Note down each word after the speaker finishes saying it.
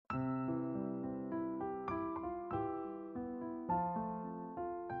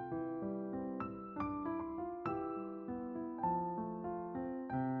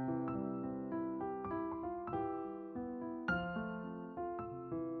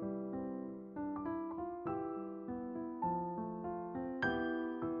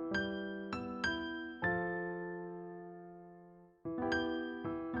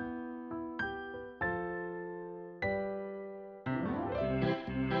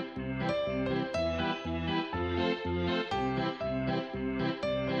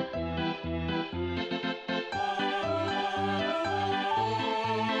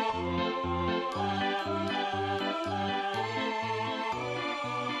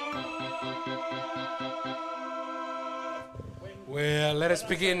Well, let us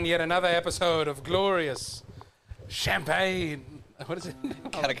begin yet another episode of glorious champagne. What is it?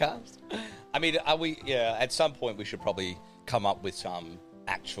 Catechast? I mean, are we... Yeah, at some point we should probably come up with some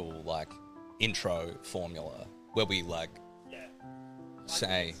actual, intro formula where we,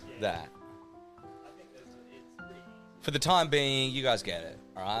 say that. For the time being, you guys get it,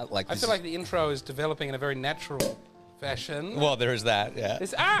 all right? I feel like the intro is developing in a very natural fashion. Well, there is that, yeah.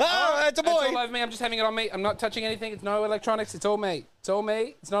 It's, it's a boy! It's all over me. I'm just having it on me. I'm not touching anything. It's no electronics. It's all me. It's all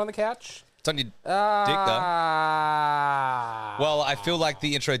me. It's not on the couch. It's on your dick, though. Well, I feel like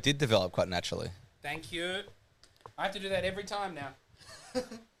the intro did develop quite naturally. Thank you. I have to do that every time now.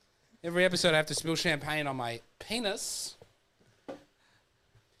 Every episode I have to spill champagne on my penis.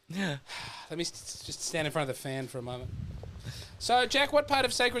 Yeah. Let me just stand in front of the fan for a moment. So, Jack, what part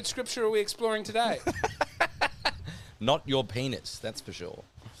of sacred scripture are we exploring today? Not your penis, that's for sure.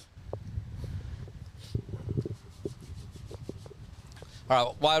 All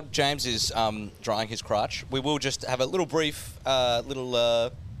right, while James is drying his crotch, we will just have a little brief,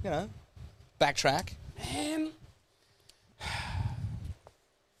 backtrack. Man.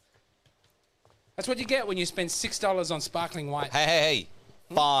 That's what you get when you spend $6 on sparkling white. Hey.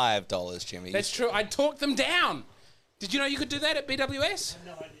 $5, Jimmy. That's true. I talked them down. Did you know you could do that at BWS? I have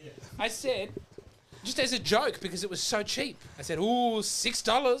no idea. I said, just as a joke, because it was so cheap, I said, ooh,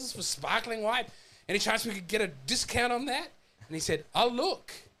 $6 for sparkling white. Any chance we could get a discount on that? And he said, I'll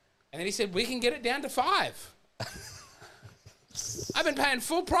look. And then he said, we can get it down to $5. I've been paying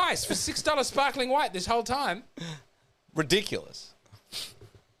full price for $6 sparkling white this whole time. Ridiculous.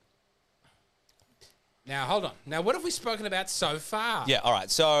 Now, hold on. Now, what have we spoken about so far? Yeah, all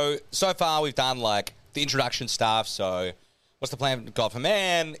right. So far we've done, the introduction stuff. So what's the plan of God for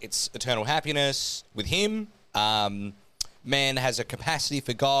man? It's eternal happiness with him. Man has a capacity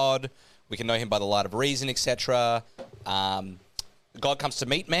for God. We can know him by the light of reason, etc. God comes to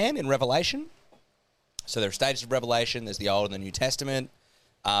meet man in Revelation. So there are stages of revelation. There's the Old and the New Testament.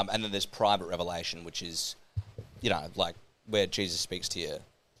 And then there's private revelation, which is, where Jesus speaks to you.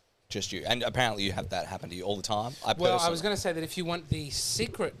 Just you. And apparently you have that happen to you all the time. I was going to say that if you want the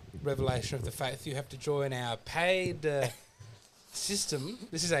secret revelation of the faith, you have to join our paid system.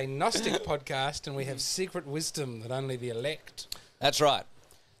 This is a Gnostic podcast, and we have secret wisdom that only the elect. That's right.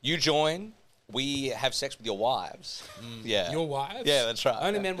 You join, we have sex with your wives. Yeah. Your wives? Yeah, that's right.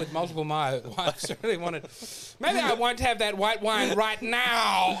 Only men with multiple wives really wanted... Maybe I won't have that white wine right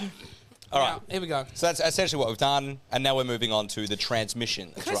now. All right. Now, here we go. So that's essentially what we've done, and now we're moving on to the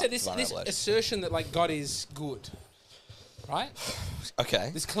transmission. Can I say this assertion that, God is good, right?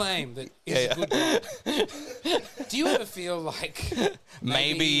 Okay. This claim that he's a good God. Do you ever feel like...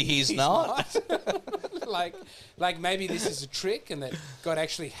 maybe he's not? Maybe this is a trick and that God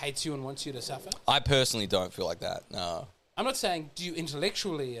actually hates you and wants you to suffer? I personally don't feel like that, no. I'm not saying, do you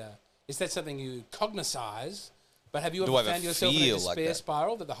intellectually... is that something you cognise? But have you ever found yourself in a despair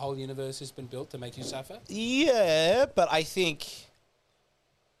spiral that the whole universe has been built to make you suffer? Yeah, but I think...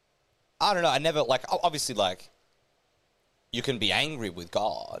 I don't know, I never... obviously, you can be angry with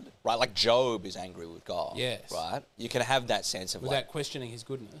God, right? Like Job is angry with God. Yes. Right? You can have that sense of without questioning his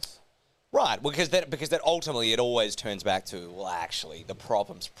goodness. Right, because that ultimately it always turns back to, well, actually, the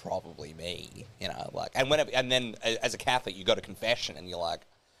problem's probably me, and then as a Catholic, you go to confession and you're like,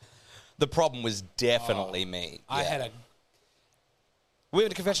 the problem was definitely me. Yeah. We went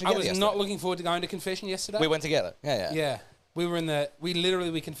to confession together yesterday. Not looking forward to going to confession yesterday. We went together. Yeah. Yeah. We were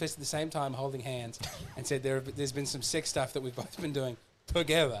we confessed at the same time holding hands and said there's been some sex stuff that we've both been doing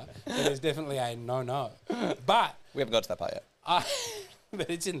together. So there's definitely a no. But... We haven't got to that part yet. But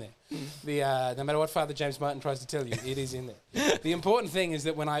it's in there. No matter what Father James Martin tries to tell you, it is in there. The important thing is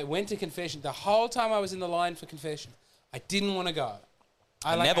that when I went to confession, the whole time I was in the line for confession, I didn't want to go.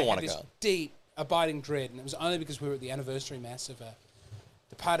 I never want to go. This deep, abiding dread, and it was only because we were at the anniversary mass of a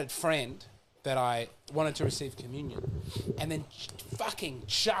departed friend that I wanted to receive communion. And then fucking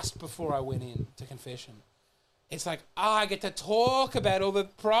just before I went in to confession, it's like, I get to talk about all the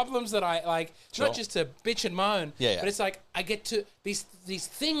problems that I like. It's not just to bitch and moan, but it's like I get to these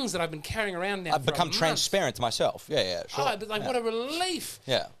things that I've been carrying around now. I've become transparent to myself. Yeah, sure. Oh, but what a relief.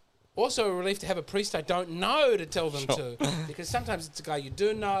 Yeah. Also a relief to have a priest I don't know to tell them to. Because sometimes it's a guy you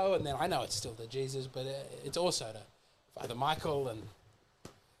do know, and then I know it's still to Jesus, but it's also to Father Michael. And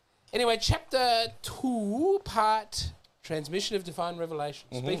anyway, chapter 2, part Transmission of Divine Revelation.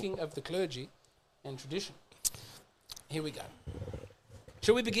 Speaking of the clergy and tradition. Here we go.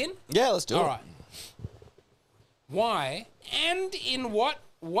 Shall we begin? Yeah, let's do it. All right. Why and in what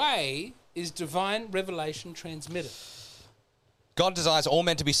way is divine revelation transmitted? God desires all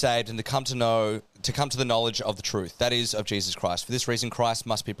men to be saved and to come to the knowledge of the truth, that is, of Jesus Christ. For this reason, Christ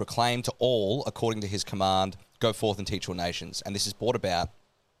must be proclaimed to all according to his command, go forth and teach all nations. And this is brought about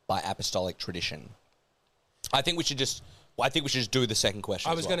by apostolic tradition. I think we should just do the second question.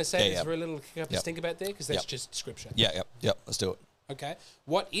 I was going to say there's very little kick up to think about there because that's just scripture. Yep. Let's do it. Okay.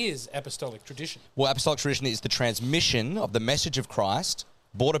 What is apostolic tradition? Well, apostolic tradition is the transmission of the message of Christ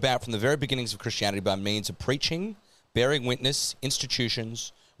brought about from the very beginnings of Christianity by means of preaching, bearing witness,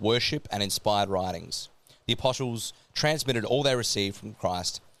 institutions, worship, and inspired writings. The apostles transmitted all they received from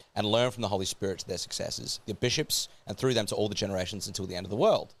Christ and learned from the Holy Spirit to their successors, the bishops, and through them to all the generations until the end of the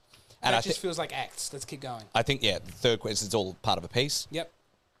world. And that just feels like Acts. Let's keep going. I think, the third question is all part of a piece. Yep.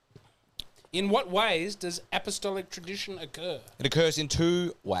 In what ways does apostolic tradition occur? It occurs in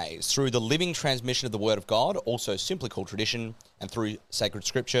two ways. Through the living transmission of the Word of God, also simply called tradition, and through sacred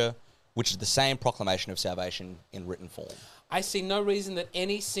scripture, which is the same proclamation of salvation in written form. I see no reason that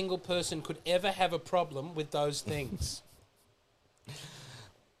any single person could ever have a problem with those things.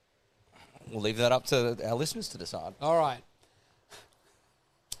 We'll leave that up to our listeners to decide. All right.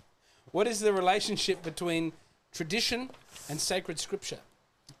 What is the relationship between tradition and sacred scripture?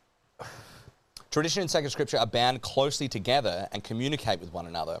 Tradition and sacred scripture are bound closely together and communicate with one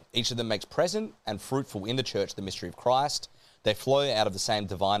another. Each of them makes present and fruitful in the church the mystery of Christ. They flow out of the same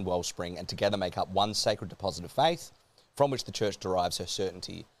divine wellspring and together make up one sacred deposit of faith from which the church derives her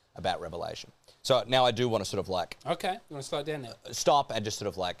certainty about revelation. So now I do want to sort of like... Okay, you want to slow it down now? Stop and just sort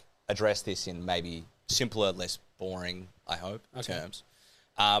of like address this in maybe simpler, less boring, I hope, terms.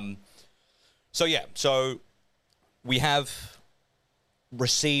 So we have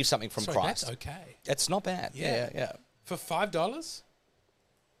received something from Christ. That's okay. It's not bad. Yeah. For $5?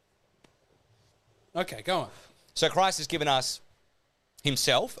 Okay, go on. So Christ has given us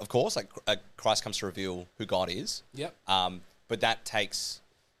himself, of course. Like Christ comes to reveal who God is. Yep. But that takes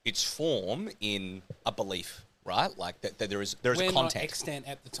its form in a belief, right? Like that there is a context. We're not extant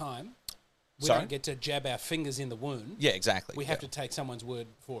at the time. We don't get to jab our fingers in the wound. Yeah, exactly. We have to take someone's word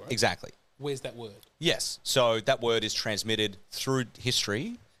for it. Exactly. Where's that word? Yes. So that word is transmitted through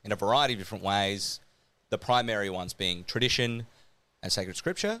history in a variety of different ways, the primary ones being tradition and sacred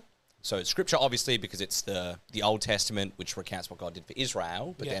scripture. So it's scripture, obviously, because it's the Old Testament, which recounts what God did for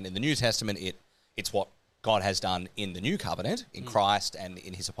Israel. But then in the New Testament, it's what God has done in the New Covenant, in Christ and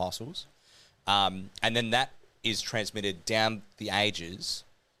in his apostles. And then that is transmitted down the ages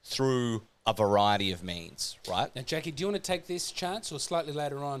through a variety of means, right? Now, Jackie, do you want to take this chance or slightly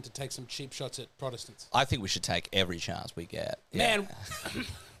later on to take some cheap shots at Protestants? I think we should take every chance we get. Yeah.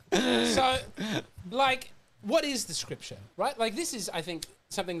 Man, so, like, what is the scripture, right? Like, this is, I think,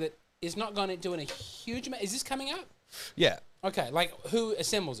 something that is not going to do a huge amount. Is this coming up? Yeah. Okay, like, who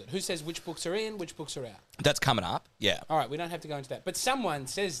assembles it? Who says which books are in, which books are out? That's coming up, yeah. All right, we don't have to go into that. But someone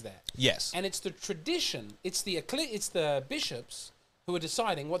says that. Yes. And it's the tradition, it's the bishops who are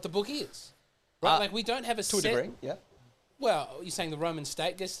deciding what the book is. Right? Like, we don't have a set... To a degree, yeah. Well, you're saying the Roman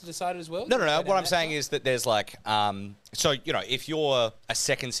state gets to decide it as well? No. What I'm saying is that there's like... so, if you're a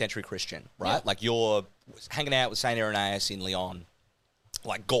second century Christian, right? Yeah. Like, you're hanging out with St. Irenaeus in Lyon,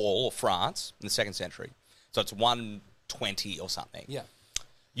 like Gaul or France in the second century. So it's 120 or something. Yeah.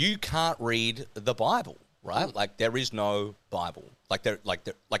 You can't read the Bible, right? Mm. Like, there is no Bible.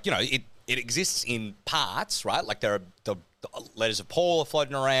 It exists in parts, right? Like, there are the letters of Paul are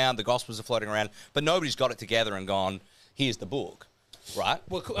floating around, the Gospels are floating around, but nobody's got it together and gone, here's the book, right?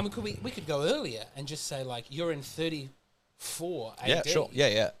 Well, we could go earlier and just say, like, you're in 34 AD. Yeah, sure.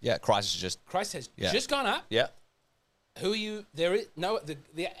 Yeah. Christ has just gone up. Yeah. Who are you? There is no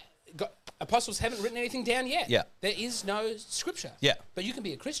the apostles haven't written anything down yet. Yeah. There is no scripture. Yeah. But you can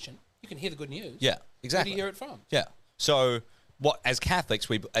be a Christian. You can hear the good news. Yeah, exactly. Where do you hear it from? Yeah. So, as Catholics,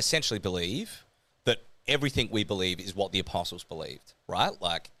 we essentially believe that everything we believe is what the apostles believed, right?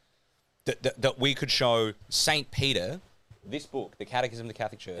 Like, that we could show St. Peter this book, the Catechism of the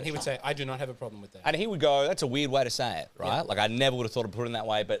Catholic Church. And he would say, I do not have a problem with that. And he would go, that's a weird way to say it, right? Yeah. Like, I never would have thought of putting it that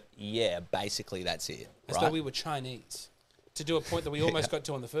way, but yeah, basically that's it. As though we were Chinese. To do a point that we almost got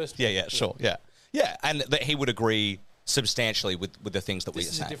to on the first one. Yeah, sure, yeah. Yeah, and that he would agree substantially with the things that we are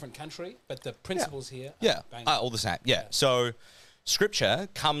saying. This is a different country, but the principles here are all the same. Yeah. So Scripture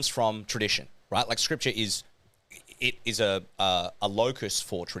comes from tradition, right? Like, Scripture is a locus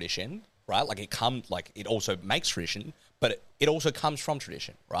for tradition, right? Like, it also makes tradition, but it also comes from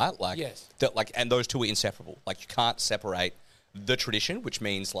tradition, right? Like, yes. And those two are inseparable. Like, you can't separate the tradition, which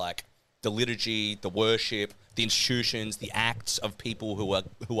means like the liturgy, the worship, the institutions, the acts of people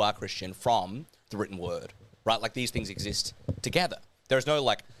who are Christian from the written word, right? Like, these things exist together. There's no,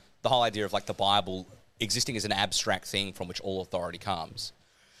 like, the whole idea of, like, the Bible existing as an abstract thing from which all authority comes.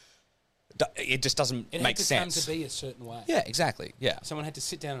 It just doesn't It make had to sense. come to be a certain way. Yeah, exactly. Yeah. Someone had to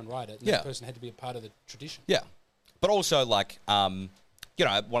sit down and write it, and Yeah. that person had to be a part of the tradition. Yeah. But also, like, you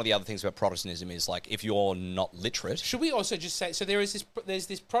know, one of the other things about Protestantism is, like, if you're not literate... Should we also just say, so there's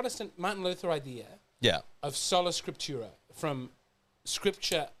this Protestant Martin Luther idea Yeah. of sola scriptura, from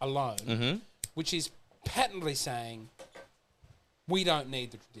scripture alone, Mm-hmm. which is patently saying we don't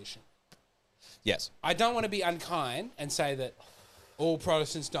need the tradition. Yes. I don't want to be unkind and say that all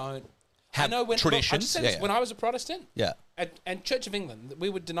Protestants don't Have I know when, traditions. Look, I just said this, Yeah. when I was a Protestant, Yeah. and Church of England, we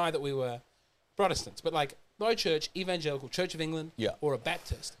would deny that we were Protestants, but like low church, evangelical, Church of England, Yeah. or a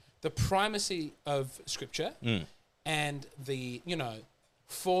Baptist, the primacy of Scripture Mm. and the, you know,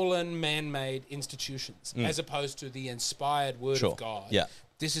 fallen man-made institutions, as opposed to the inspired Word Sure. of God. Yeah.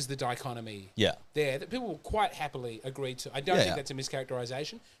 This is the dichotomy Yeah. there that people will quite happily agree to. I don't Yeah, think yeah. that's a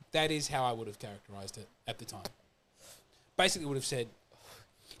mischaracterization. That is how I would have characterized it at the time. Basically would have said,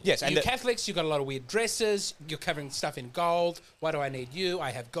 Yes, and you Catholics, you've got a lot of weird dresses, you're covering stuff in gold, why do I need you?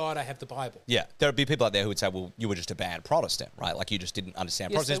 I have God, I have the Bible. yeah, there would be people out there who would say, well, you were just a bad Protestant, right? Like, you just didn't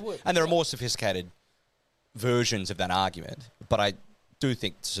understand Yes, they Protestantism. would. And there are Yeah. more sophisticated versions of that argument, but I do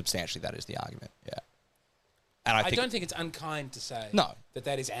think substantially that is the argument, yeah. And I don't think it's unkind to say No.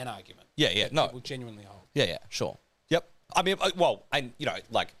 that is an argument. Yeah, yeah, that no. people genuinely hold. Yeah, sure. Yep. I mean, well, and, you know,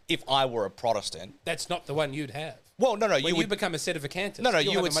 like, if I were a Protestant... That's not the one you'd have. Well, no, When you you would... become a sedevacantist, No, you'll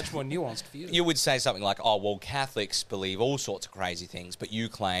you have would a much more nuanced view. You would say something like, oh, well, Catholics believe all sorts of crazy things, but you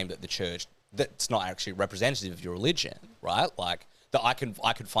claim that the church, that's not actually representative of your religion, right? Like, that I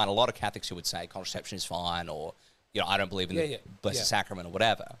could find a lot of Catholics who would say contraception is fine, or, you know, I don't believe in the Blessed Sacrament or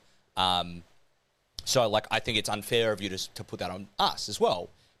whatever. So, like, I think it's unfair of you to put that on us as well.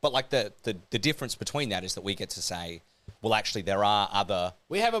 But, like, the difference between that is that we get to say, well, actually, there are other...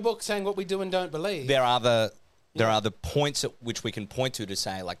 We have a book saying what we do and don't believe. There are other points at which we can point to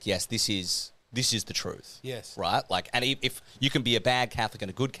say, like, yes, this is the truth. Yes. Right? Like, and if you can be a bad Catholic and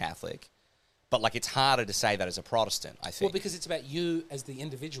a good Catholic, but, like, it's harder to say that as a Protestant, I think. Well, because it's about you as the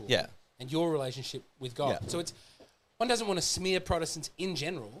individual. Yeah. And your relationship with God. Yeah. So one doesn't want to smear Protestants in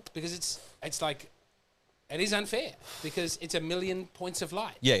general, because it's like, it is unfair, because it's a million points of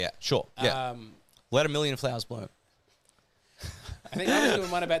light. Yeah, sure. Yeah. Let a million flowers bloom. I think I was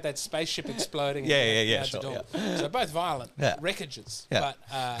doing one about that spaceship exploding. Yeah, and sure, clouds at dawn. So both violent wreckages. Yeah.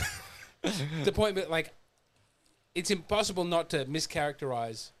 But the point, like, it's impossible not to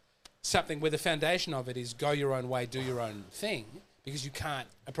mischaracterize something where the foundation of it is go your own way, do your own thing, because you can't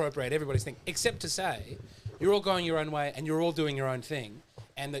appropriate everybody's thing, except to say you're all going your own way and you're all doing your own thing,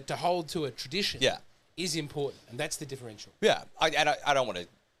 and that to hold to a tradition is important, and that's the differential. Yeah. I don't want to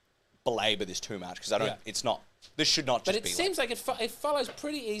belabor this too much, because I don't. Yeah. It's not. This should not just But be. it seems like it follows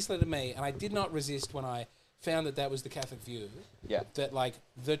pretty easily to me, and I did not resist when I found that was the Catholic view. Yeah. That, like,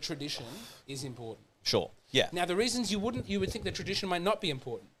 the tradition is important. Sure. Yeah. Now, the reasons you would think the tradition might not be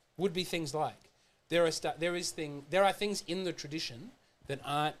important would be things like there are things in the tradition that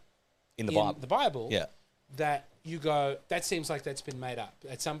aren't in the Bible. Yeah. That you go, that seems like that's been made up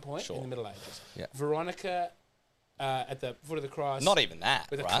at some point Sure. in the Middle Ages. Yeah. Veronica at the foot of the cross. Not even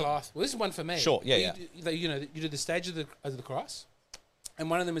that, with right? a cloth. Well, this is one for me. Sure, yeah, where you do the stage of the cross, and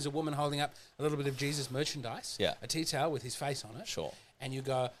one of them is a woman holding up a little bit of Jesus merchandise, a tea towel with his face on it. Sure. And you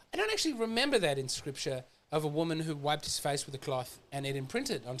go, I don't actually remember that in Scripture of a woman who wiped his face with a cloth and it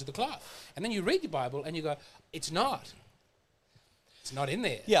imprinted onto the cloth. And then you read your Bible and you go, it's not. It's not in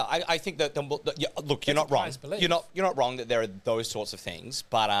there. Yeah, I think that look, you're not wrong. You're not wrong that there are those sorts of things,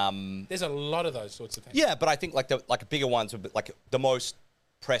 but there's a lot of those sorts of things. Yeah, but I think like bigger ones would be, like, the most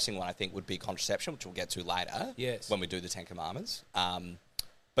pressing one I think would be contraception, which we'll get to later. Yes. When we do the Ten Commandments.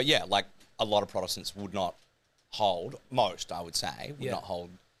 But yeah, like, a lot of Protestants would not hold, most I would say, would not hold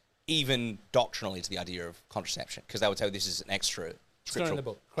even doctrinally to the idea of contraception, because they would say this is an extra scriptural. It's not in the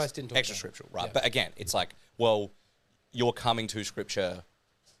book. Christ didn't talk extra about scriptural, right? Yeah. But again, it's like, well, you're coming to Scripture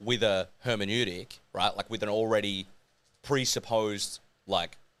with a hermeneutic, right? Like, with an already presupposed,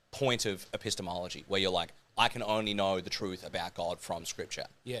 like, point of epistemology, where you're like, I can only know the truth about God from Scripture.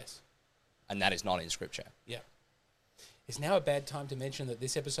 Yes. And that is not in Scripture. Yeah. Is now a bad time to mention that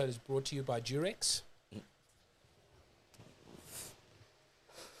this episode is brought to you by Durex?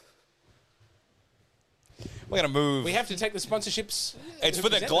 We're going to move. We have to take the sponsorships. It's to for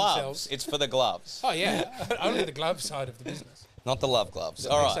the present gloves. themselves. It's for the gloves. Oh, yeah. Only the glove side of the business. Not the love gloves.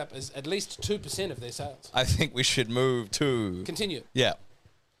 That All makes right. up as at least 2% of their sales. I think we should move to... Continue. Yeah.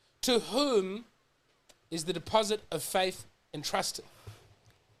 To whom is the deposit of faith entrusted?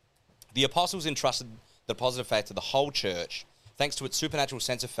 The apostles entrusted the deposit of faith to the whole church. Thanks to its supernatural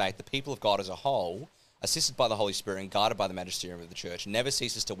sense of faith, the people of God as a whole assisted by the Holy Spirit and guided by the magisterium of the church, never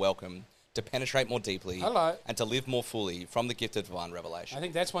ceases to welcome, to penetrate more deeply, Hello. and to live more fully from the gift of divine revelation. I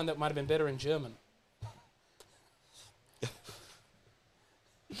think that's one that might have been better in German.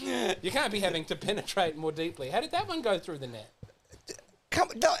 You can't be having to penetrate more deeply. How did that one go through the net?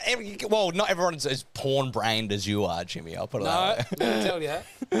 Not everyone is as porn-brained as you are, Jimmy. I'll put it that way. No, let me tell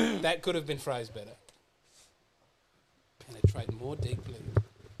you, that could have been phrased better. Penetrate more deeply.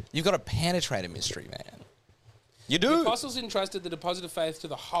 You've got to penetrate a mystery, man. You do. The apostles entrusted the deposit of faith to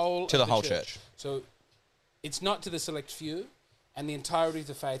the whole church. So it's not to the select few, and the entirety of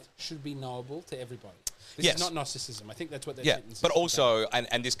the faith should be knowable to everybody. This is not Gnosticism. I think that's what that sentence is. But also,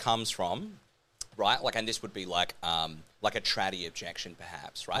 and this comes from, right? Like, and this would be like a traddy objection,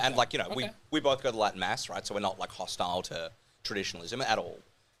 perhaps, right? Okay. And we both go to Latin Mass, right? So we're not like hostile to traditionalism at all.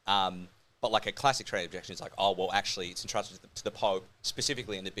 But like a classic traddy objection is like, oh, well, actually, it's entrusted to the Pope,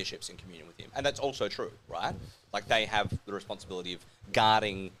 specifically and the bishops in communion with him. And that's also true, right? Like, they have the responsibility of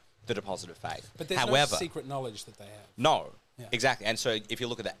guarding the deposit of faith. But there's no secret knowledge that they have. No, exactly. And so if you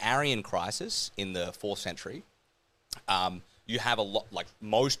look at the Arian crisis in the 4th century, you have a lot, like,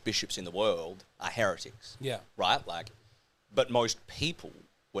 most bishops in the world are heretics. Yeah. Right? Like, but most people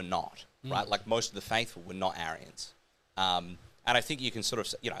were not, right? Like, most of the faithful were not Arians. And I think you can sort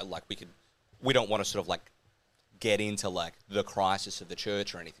of, we don't want to sort of like get into like the crisis of the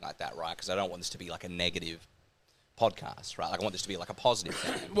church or anything like that, right? Because I don't want this to be like a negative podcast, right? Like, I want this to be like a positive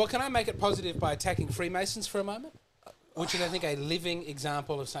thing. Well, can I make it positive by attacking Freemasons for a moment? Which is, I think, a living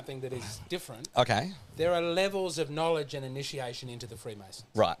example of something that is different. Okay. There are levels of knowledge and initiation into the Freemasons.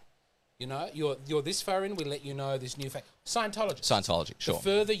 Right. You know, you're this far in, we let you know this new fact. Scientology, sure. The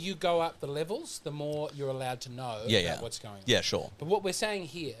further you go up the levels, the more you're allowed to know about what's going on. Yeah, sure. But what we're saying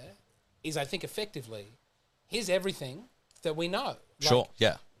here is, I think, effectively, here's everything that we know. Sure,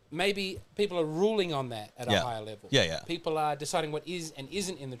 yeah. Maybe people are ruling on that at a higher level. Yeah, yeah. People are deciding what is and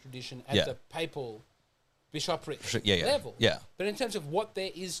isn't in the tradition at the papal bishopric level. Yeah. But in terms of what there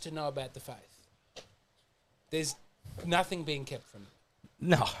is to know about the faith, there's nothing being kept from it.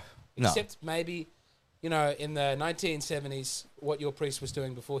 No. Except maybe, in the 1970s, what your priest was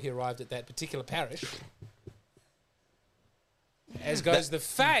doing before he arrived at that particular parish. As goes the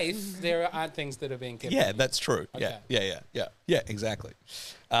faith, there aren't things that are being kept. Yeah, that's true. Okay. Yeah, exactly.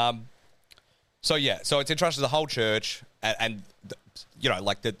 So it's entrusted to the whole church, and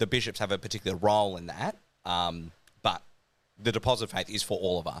the bishops have a particular role in that. But the deposit of faith is for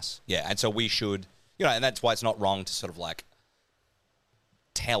all of us. Yeah, and so we should, and that's why it's not wrong to sort of like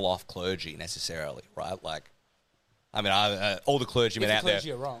tell off clergy necessarily, right? Like, I mean, all the clergymen out there,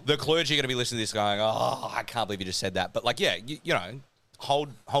 the clergy are going to be listening to this going, oh, I can't believe you just said that. But like,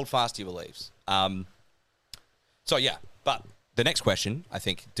 hold fast to your beliefs. But the next question, I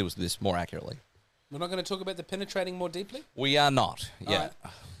think, deals with this more accurately. We're not going to talk about the penetrating more deeply? We are not, yeah. Right.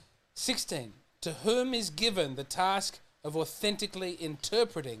 16. To whom is given the task of authentically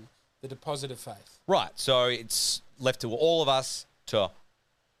interpreting the deposit of faith? Right, so it's left to all of us to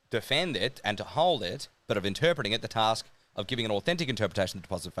defend it and to hold it, but of interpreting it, the task of giving an authentic interpretation of the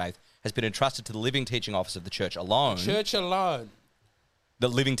deposit of faith has been entrusted to the living teaching office of the church alone. Church alone. The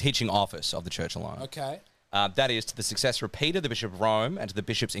living teaching office of the church alone. Okay. That is to the successor of Peter, the Bishop of Rome, and to the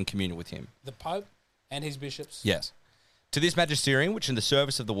bishops in communion with him. The Pope and his bishops? Yes. To this magisterium, which in the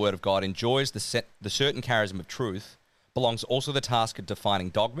service of the Word of God enjoys the certain charism of truth, belongs also the task of defining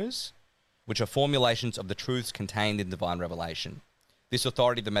dogmas, which are formulations of the truths contained in divine revelation. This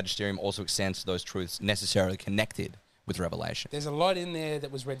authority of the magisterium also extends to those truths necessarily connected with revelation. There's a lot in there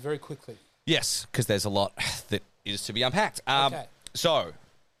that was read very quickly. Yes, because there's a lot that is to be unpacked. Okay. So,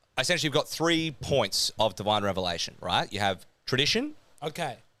 essentially, you've got 3 points of divine revelation, right? You have tradition,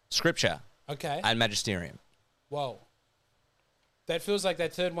 scripture, and magisterium. Whoa. That feels like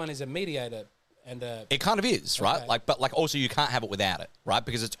that third one is a mediator. It kind of is, right? But also you can't have it without it, right?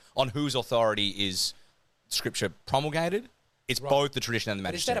 Because it's on whose authority is scripture promulgated. It's both the tradition and the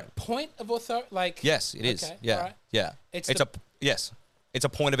magisterium. But is that a point of authority? Yes, it is. Yeah, right. Yeah. It's a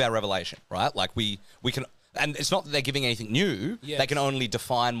point of our revelation, right? Like we can, and it's not that they're giving anything new. Yes. They can only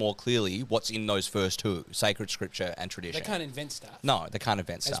define more clearly what's in those first two: sacred scripture and tradition. They can't invent stuff. No, they can't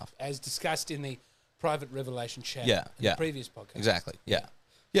invent stuff. As discussed in the private revelation chat. In the previous podcast. Exactly. Yeah.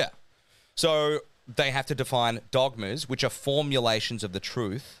 So they have to define dogmas, which are formulations of the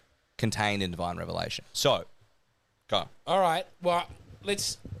truth contained in divine revelation. So. Go. All right. Well,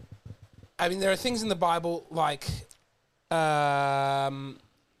 there are things in the Bible like that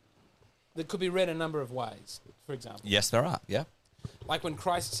could be read a number of ways, for example. Yes, there are. Yeah. Like when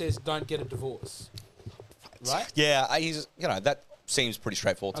Christ says, don't get a divorce. Right? Yeah. He's, that seems pretty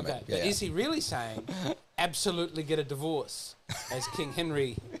straightforward to me. Okay, but Yeah. is he really saying absolutely get a divorce as King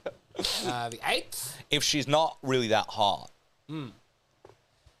Henry the Eighth? If she's not really that hot.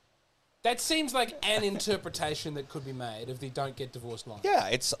 That seems like an interpretation that could be made of the "don't get divorced" line. Yeah,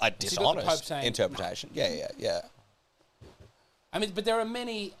 it's a got the Pope dishonest saying, interpretation. Yeah. I mean, but there are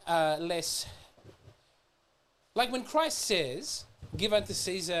many less. Like when Christ says, "Give unto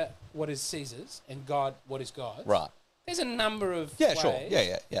Caesar what is Caesar's, and God what is God's." Right. There's a number of Yeah, ways. sure.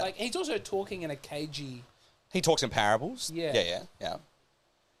 Yeah. Like he's also talking in a cagey. He talks in parables. Yeah. Yeah.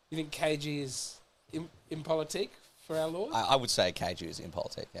 You think cagey is impolitic for our Lord? I would say KG is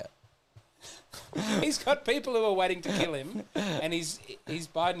impolitic, yeah. He's got people who are waiting to kill him, and he's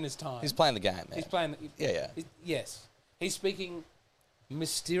biding his time. He's playing the game, man. He's playing. Yeah. Yes, he's speaking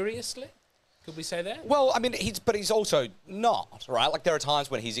mysteriously. Could we say that? Well, I mean, he's also not, right? Like, there are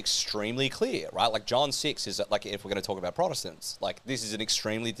times when he's extremely clear, right? Like, John 6 is, like, if we're going to talk about Protestants, like, this is an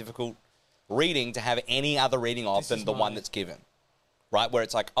extremely difficult reading to have any other reading of than the one that's given, right? Where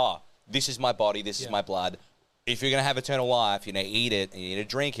it's like, oh, this is my body, this is my blood. If you're going to have eternal life, you need to eat it and you need to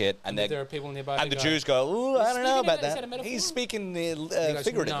drink it. And there are people nearby. And the Jews go, ooh, I don't know about is that. that a metaphor? He's speaking goes,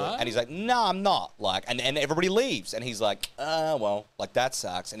 figuratively. "No." And he's like, no, I'm not. Like, and everybody leaves. And he's like, well, like, that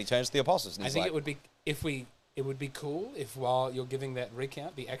sucks. And he turns to the apostles. And I he's think like, it would be it would be cool if while you're giving that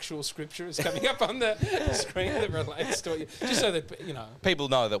recount, the actual scripture is coming up on the screen that relates to it, just so that people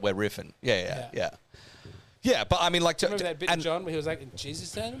know that we're riffing. Yeah. Yeah, but I mean, like, remember that bit in John where he was like, Jesus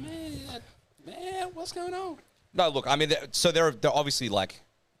said, man, what's going on? No, look, I mean, so there are obviously, like,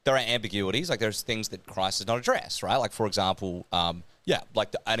 there are ambiguities. Like, there's things that Christ does not address, right? Like, for example,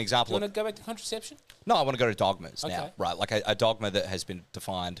 like an example. Do you want to go back to contraception? No, I want to go to dogmas now, Okay. right? Like, a dogma that has been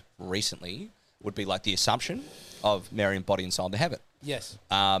defined recently would be like the assumption of Mary in body and soul into heaven. Yes.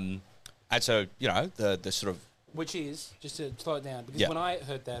 And so, the sort of... Which is, just to slow it down, because when I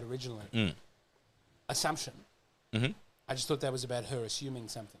heard that originally, assumption, I just thought that was about her assuming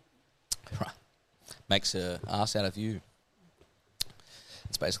something. Right. Makes a ass out of you.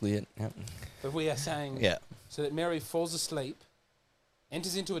 That's basically it. Yeah. But we are saying, so that Mary falls asleep,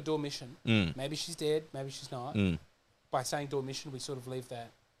 enters into a dormition. Maybe she's dead, maybe she's not. By saying dormition, we sort of leave that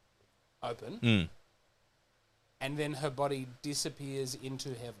open. And then her body disappears into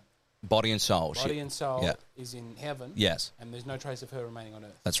heaven. Body and soul. Body and soul is in heaven. Yes. And there's no trace of her remaining on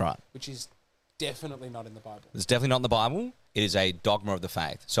earth. That's right. Which is definitely not in the Bible. It's definitely not in the Bible. It is a dogma of the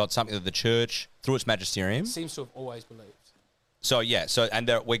faith. So it's something that the church, through its magisterium... seems to have always believed. So, and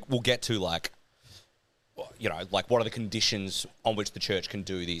we'll get to, like, like, what are the conditions on which the church can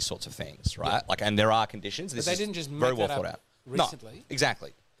do these sorts of things, right? Yeah. Like, and there are conditions. But they didn't just make that up recently. No,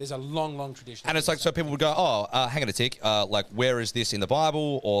 exactly. There's a long, long tradition. And it's like, so people would go, hang on a tick, like, where is this in the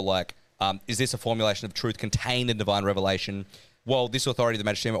Bible? Or, like, is this a formulation of truth contained in divine revelation? Well, this authority of the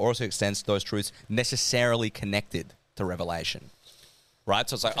magisterium also extends to those truths necessarily connected to revelation, right?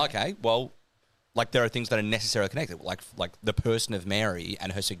 So it's like, okay, well, like, there are things that are necessarily connected, like the person of Mary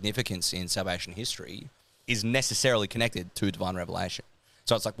and her significance in salvation history is necessarily connected to divine revelation.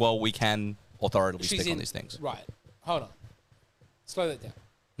 So it's like, well, we can authoritatively speak on these things. Right. Hold on. Slow that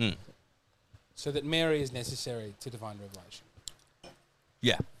down. So that Mary is necessary to divine revelation.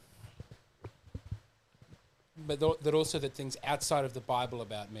 Yeah. But that also that things outside of the Bible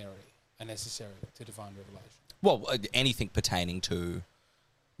about Mary are necessary to divine revelation. Well, anything pertaining to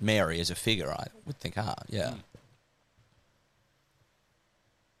Mary as a figure, I would think are, yeah.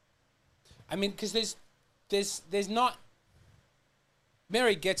 I mean, because there's not...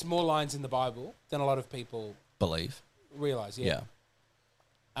 Mary gets more lines in the Bible than a lot of people believe. Realise, yeah.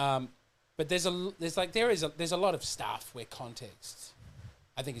 But there's a lot of stuff where context,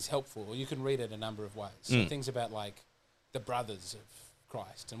 I think, is helpful. Or you can read it a number of ways. So things about, like, the brothers of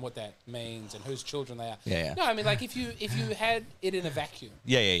Christ and what that means and whose children they are. Yeah. No, I mean, like, if you had it in a vacuum.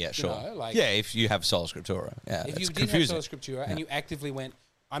 Yeah, sure. If you have sola scriptura. Yeah, if you did confusing. have sola scriptura and you actively went,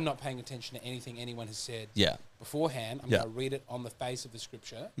 I'm not paying attention to anything anyone has said beforehand. I'm going to read it on the face of the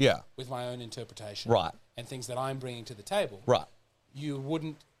scripture with my own interpretation. Right. And things that I'm bringing to the table. Right. You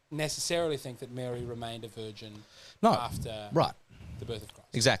wouldn't necessarily think that Mary remained a virgin after the birth of Christ.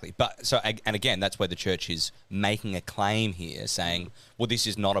 Exactly. But so, and again, that's where the church is making a claim here, saying, well, this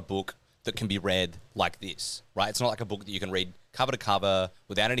is not a book that can be read like this, right? It's not like a book that you can read cover to cover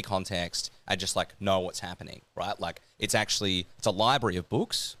without any context and just, like, know what's happening, right? Like, it's a library of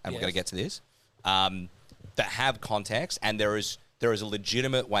books, and we're going to get to this, that have context, and there is a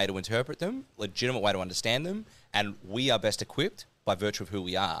legitimate way to interpret them, legitimate way to understand them, and we are best equipped by virtue of who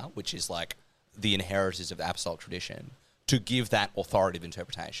we are, which is, like, the inheritors of the apostolic tradition, to give that authoritative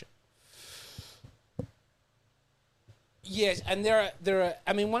interpretation. Yes, and there are.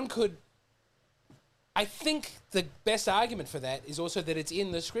 I mean, one could. I think the best argument for that is also that it's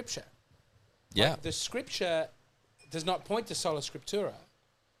in the scripture. Yeah. Like, the scripture does not point to sola scriptura.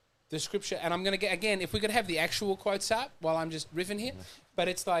 The scripture, and I'm going to get, again, if we could have the actual quotes up while I'm just riffing here, but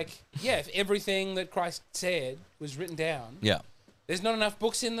it's like, yeah, if everything that Christ said was written down, Yeah. there's not enough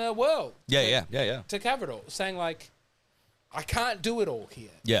books in the world Yeah. to cover it all. Saying like, I can't do it all here.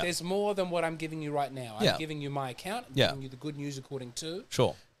 Yeah. There's more than what I'm giving you right now. Yeah. I'm giving you my account. I'm Yeah. giving you the good news according to.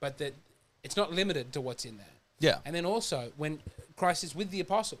 Sure. But that it's not limited to what's in there. Yeah. And then also, when Christ is with the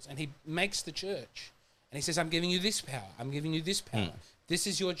apostles and he makes the church and he says, I'm giving you this power, I'm giving you this power, this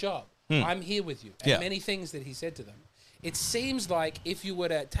is your job, I'm here with you, and Yeah. many things that he said to them. It seems like if you were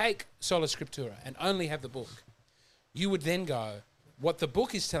to take Sola Scriptura and only have the book, you would then go, what the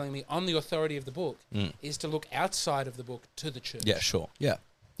book is telling me on the authority of the book is to look outside of the book to the church. Yeah, sure. Yeah.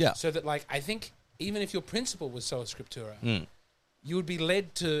 Yeah. So that, like, I think even if your principle was Sola Scriptura, you would be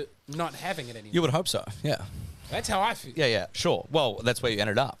led to not having it anymore. You would hope so. Yeah. That's how I feel. Yeah, sure. Well, that's where you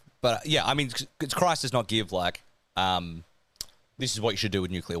ended up. But yeah, I mean, Christ does not give like, this is what you should do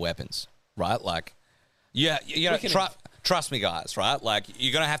with nuclear weapons, right? Like, yeah, you know, trust me, guys, right? Like,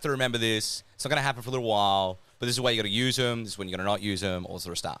 you're gonna have to remember this. It's not gonna happen for a little while, but this is where you got to use them. This is when you're gonna not use them, all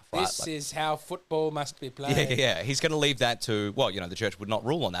sort of stuff. Right? This is how football must be played. Yeah. He's gonna leave that to, well, you know, the church would not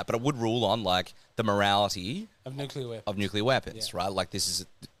rule on that, but it would rule on like the morality of nuclear weapons. Right? Like, these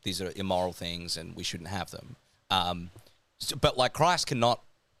are immoral things, and we shouldn't have them. But like, Christ cannot.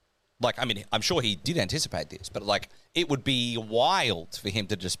 Like, I mean, I'm sure he did anticipate this, but like, it would be wild for him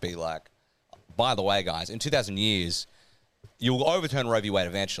to just be like, by the way, guys, in 2,000 years, you'll overturn Roe v. Wade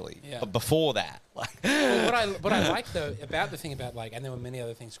eventually. Yeah. But before that, like, well, what I like though about the thing about, like, and there were many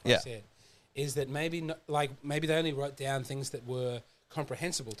other things Christ said, is that maybe they only wrote down things that were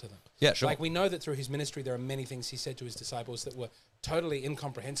comprehensible to them. Yeah, sure. Like, we know that through his ministry, there are many things he said to his disciples that were totally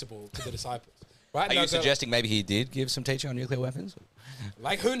incomprehensible to the disciples. Right? Are you suggesting maybe he did give some teaching on nuclear weapons?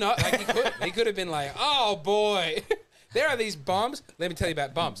 Like, who knows? Like, he could have been like, oh boy, there are these bombs. Let me tell you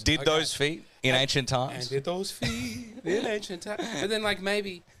about bombs. Did those feet in ancient times? And did those feet in ancient times? But then, like,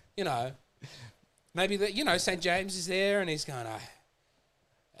 maybe St. James is there and he's going,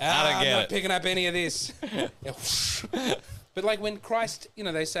 I'm not picking up any of this. But like, when Christ,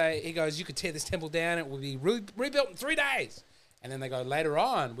 they say, he goes, you could tear this temple down, it will be rebuilt in 3 days. And then they go, later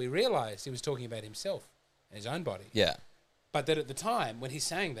on, we realized he was talking about himself and his own body. Yeah. But that at the time, when he's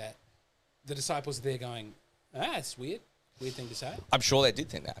saying that, the disciples are there going, it's weird thing to say. I'm sure they did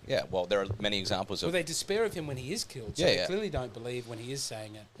think that. Yeah, well, there are many examples of... Well, they despair of him when he is killed, so they clearly don't believe when he is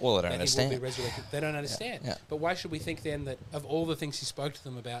saying it. Well, they don't understand. He will be resurrected. They don't understand. Yeah. But why should we think then that of all the things he spoke to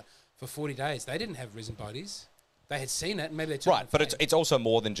them about for 40 days, they didn't have risen bodies? They had seen it, and maybe they took right, but it's also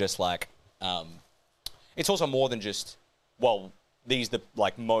more than just like... it's also more than just... Well, these people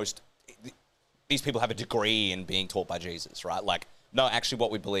have a degree in being taught by Jesus, right? Like, no, actually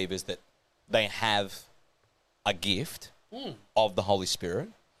what we believe is that they have a gift of the Holy Spirit,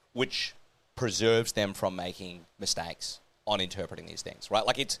 which preserves them from making mistakes on interpreting these things, right?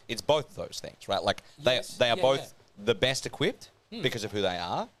 Like, it's both of those things, right? Like, they are both the best equipped because of who they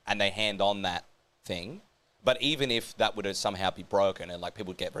are, and they hand on that thing. But even if that were to somehow be broken and, like,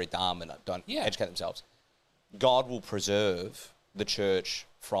 people would get very dumb and don't educate themselves, God will preserve the church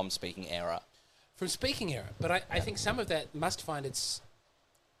from speaking error. From speaking error. But I think some of that must find its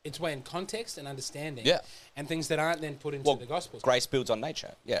way in context and understanding. Yeah. And things that aren't then put into the Gospels. Grace builds on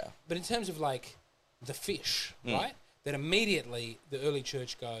nature, yeah. But in terms of, like, the fish, right? That immediately the early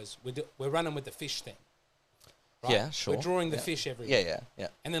church goes, we're running with the fish thing. Right? Yeah, sure. We're drawing the fish everywhere. Yeah.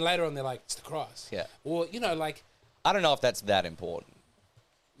 And then later on they're like, it's the cross. Yeah. Or, like... I don't know if that's that important.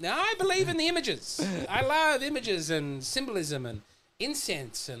 Now, I believe in the images. I love images and symbolism and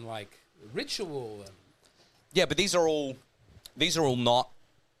incense and, like, ritual. And yeah, but these are all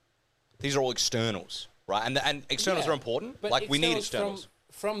externals, right? And externals are important. But like, we need externals.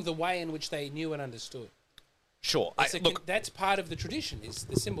 From the way in which they knew and understood. Sure. That's part of the tradition, is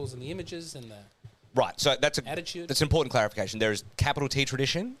the symbols and the images and the... Right, so that's attitude. That's an important clarification. There is capital T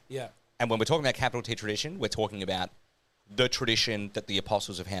tradition. Yeah. And when we're talking about capital T tradition, we're talking about the tradition that the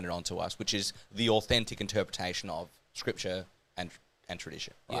apostles have handed on to us, which is the authentic interpretation of Scripture and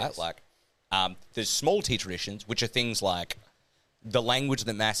tradition, right? Yes. Like, there's small T traditions, which are things like the language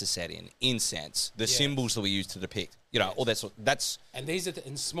that Mass is said in, incense, the symbols that we use to depict, all that sort. That's and these are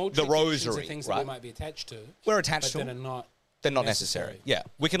in small the rosary, are things right? that we might be attached to. We're attached to but them. They're not necessary. Yeah,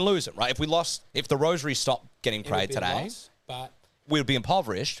 we can lose them, right? If the rosary stopped getting prayed today, but we'd be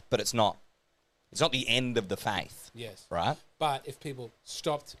impoverished. But it's not the end of the faith. Yes. Right. But if people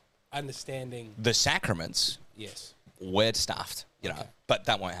stopped understanding the sacraments, yes, we're stuffed, but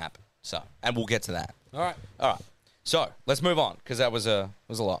that won't happen. So, and we'll get to that. All right. So let's move on because that was a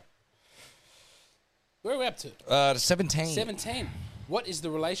lot. Where are we up to? 17. 17. What is the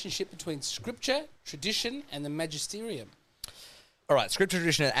relationship between Scripture, tradition, and the magisterium? All right, Scripture,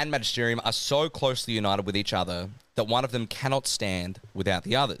 tradition, and magisterium are so closely united with each other that one of them cannot stand without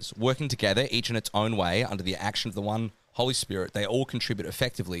the others. Working together, each in its own way, under the action of the one Holy Spirit, they all contribute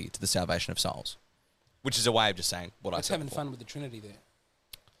effectively to the salvation of souls. Which is a way of just saying what I said having before. fun with the Trinity there.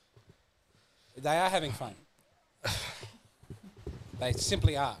 They are having fun. They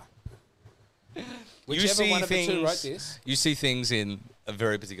simply are. Whichever one of the two wrote this. You see things in a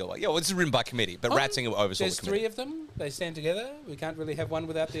very particular way. Yeah, well, this is written by committee, but Ratzinger oversaw the There's committee. three of them. They stand together. We can't really have one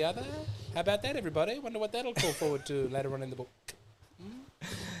without the other. How about that, everybody? Wonder what that'll call forward to later on in the book.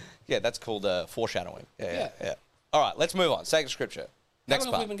 Yeah, that's called foreshadowing. Yeah. All right, let's move on. Sacred Scripture. Next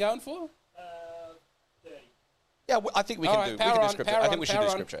How long part. have we been going for? 30. Yeah, I think we can do. We can do Scripture. I think we should do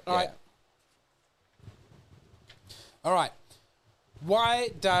Scripture. All right. All right. Why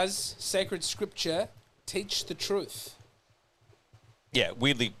does sacred Scripture teach the truth? Yeah,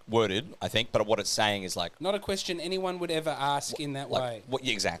 weirdly worded, I think, but what it's saying is like... Not a question anyone would ever ask in that way.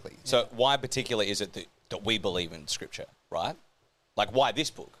 Yeah, exactly. So why particular is it that we believe in Scripture, right? Like, why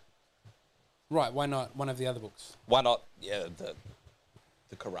this book? Right, why not one of the other books? Why not the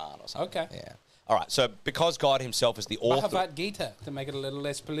Quran or something? Okay. Yeah. All right, so because God himself is the author... Bhagavad Gita, to make it a little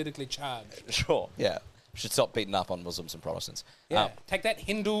less politically charged. Sure, yeah. Should stop beating up on Muslims and Protestants. Yeah, take that,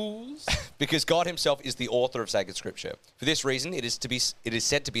 Hindus. Because God himself is the author of sacred Scripture. For this reason, it is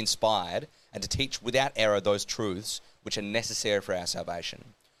said to be inspired and to teach without error those truths which are necessary for our salvation.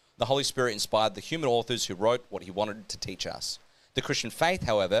 The Holy Spirit inspired the human authors who wrote what he wanted to teach us. The Christian faith,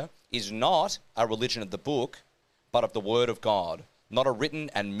 however, is not a religion of the book, but of the Word of God. Not a written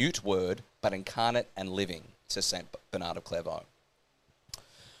and mute word, but incarnate and living, says St. Bernard of Clairvaux.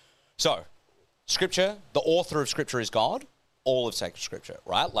 So, Scripture, the author of Scripture is God, all of sacred Scripture,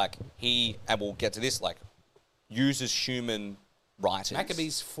 right? Like, he, and we'll get to this, like, uses human writers.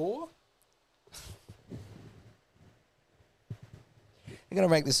 Maccabees 4? You're going to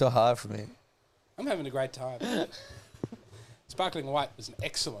make this so hard for me. I'm having a great time. Sparkling white was an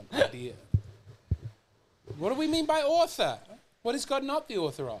excellent idea. What do we mean by author? What is God not the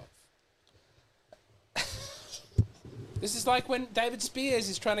author of? This is like when David Spears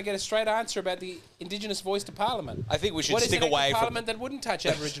is trying to get a straight answer about the Indigenous voice to Parliament. I think we should What is stick an act of away from... Parliament that wouldn't touch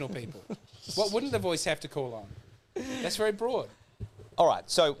Aboriginal people? What wouldn't the voice have to call on? That's very broad. All right,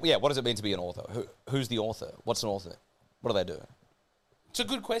 so, yeah, what does it mean to be an author? Who's the author? What's an author? What do they do? It's a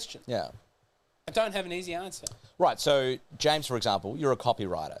good question. Yeah. I don't have an easy answer. Right, so, James, for example, you're a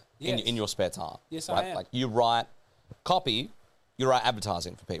copywriter Yes. in your spare time. Yes, right? I am. Like, you write copy, you write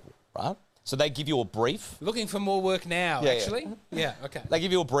advertising for people, right? So they give you a brief. Looking for more work now, Yeah, actually. Yeah, okay. They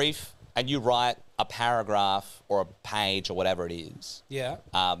give you a brief, and you write a paragraph or a page or whatever it is. Yeah.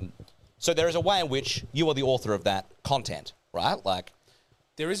 So there is a way in which you are the author of that content, right? Like,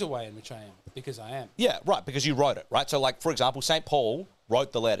 There is a way in which I am, because I am. yeah, right, because you wrote it, right? So, like, for example, St. Paul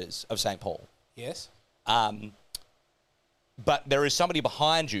wrote the letters of St. Paul. Yes. But there is somebody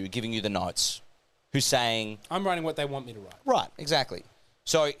behind you giving you the notes who's saying... I'm writing what they want me to write. Right, exactly.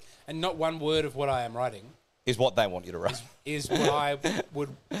 So... And not one word of what I am writing is what they want you to write. is what I would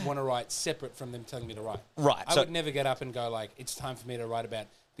want to write separate from them telling me to write. Right. I would never get up and go like, it's time for me to write about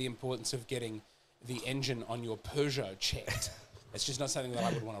the importance of getting the engine on your Peugeot checked. It's just not something that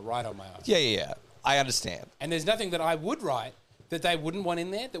I would want to write on my own. Yeah. I understand. And there's nothing that I would write that they wouldn't want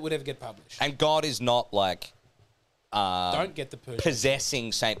in there that would ever get published. And God is not like... Don't get the Peugeot.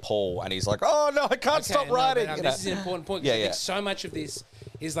 possessing St. Paul, and he's like, "Oh no, I can't stop writing." But, you know? this is an important point. Yeah, I yeah. think so much of this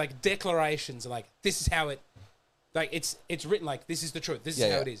is like declarations, like this is how it, like it's written like this is the truth. This is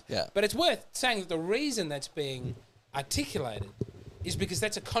how it is. Yeah. But it's worth saying that the reason that's being articulated is because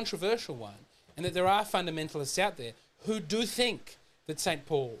that's a controversial one, and that there are fundamentalists out there who do think that St.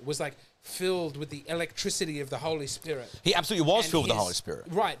 Paul was like filled with the electricity of the Holy Spirit. He absolutely was And filled with the his- Holy Spirit.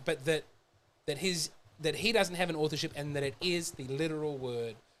 Right, but that he doesn't have an authorship, and that it is the literal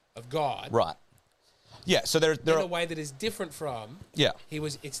word of God. Right. Yeah. So there In are a way that is different from yeah.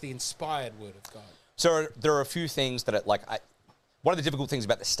 it's the inspired word of God. So there are a few things that one of the difficult things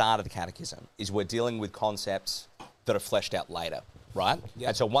about the start of the Catechism is we're dealing with concepts that are fleshed out later, right? Yep.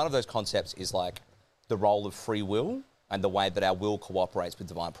 And so one of those concepts is like the role of free will and the way that our will cooperates with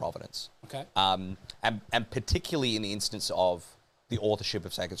divine providence. Okay. And particularly in the instance of the authorship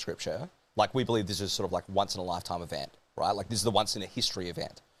of sacred Scripture, like we believe this is sort of like once in a lifetime event, right? Like this is the once in a history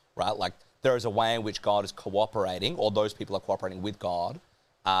event, right? Like there is a way in which God is cooperating, or those people are cooperating with God,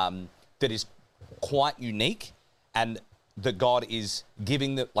 that is quite unique and that God is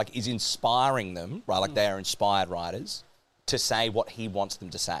giving them, like, is inspiring them, right? Like they are inspired writers to say what he wants them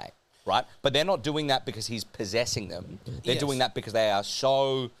to say, right? But they're not doing that because he's possessing them. They're doing that because they are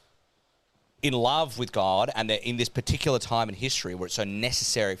so in love with God, and they're in this particular time in history where it's so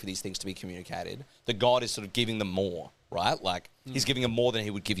necessary for these things to be communicated, that God is sort of giving them more, right? Like, he's giving them more than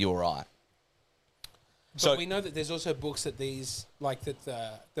he would give you or I. But So we know that there's also books that these, like,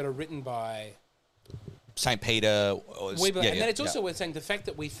 that are written by... St. Peter... and then it's also worth saying the fact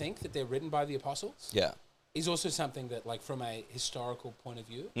that we think that they're written by the apostles is also something that, like, from a historical point of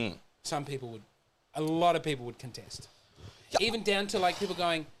view, a lot of people would contest. Even down to, like, people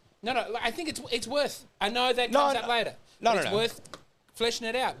going, no, I think it's worth... I know that comes up later. It's worth fleshing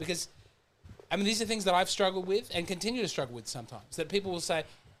it out because, I mean, these are things that I've struggled with and continue to struggle with sometimes, that people will say,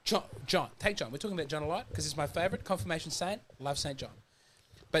 John, take John. We're talking about John a lot because he's my favourite confirmation saint. Love St. John.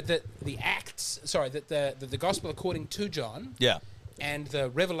 But the gospel according to John and the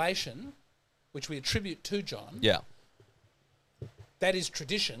revelation, which we attribute to John, that is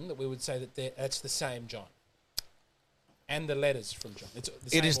tradition that we would say that that's the same John. And the letters from John.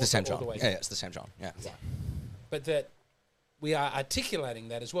 It is the same John. Yeah, it's the same John. Yeah. But that we are articulating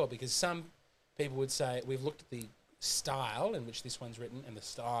that as well because some people would say we've looked at the style in which this one's written and the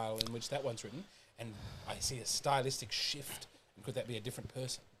style in which that one's written, and I see a stylistic shift. Could that be a different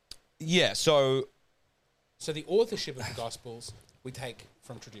person? Yeah, so the authorship of the Gospels we take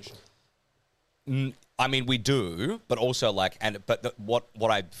from tradition. I mean, we do, but also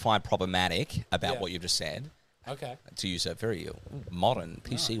what I find problematic about what you've just said, to use a very modern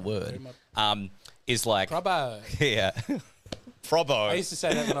PC word, is like Probo. Yeah, Probo. I used to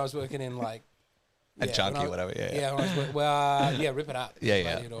say that when I was working in like a junkie, whatever. Yeah. When I was rip it up.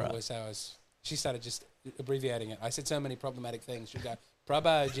 She started just abbreviating it. I said so many problematic things. She'd go,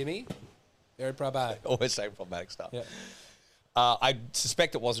 Probo, Jimmy. Very probo. Always saying problematic stuff. Yeah. I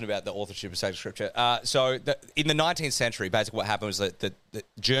suspect it wasn't about the authorship of sacred scripture. In the 19th century, basically what happened was that the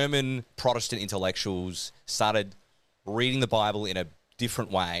German Protestant intellectuals started reading the Bible in a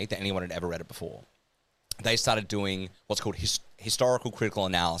different way than anyone had ever read it before. They started doing what's called historical critical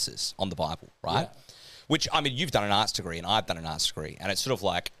analysis on the Bible, right? Yeah. Which, I mean, you've done an arts degree and I've done an arts degree, and it's sort of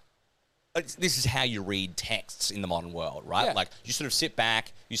like, this is how you read texts in the modern world, right? Yeah. Like, you sort of sit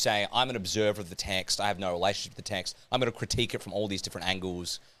back, you say, I'm an observer of the text, I have no relationship with the text, I'm going to critique it from all these different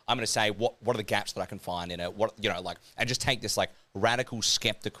angles, I'm going to say, what are the gaps that I can find in it, and just take this, like, radical,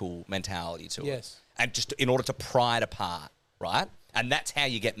 skeptical mentality to it. And just in order to pry it apart, right? And that's how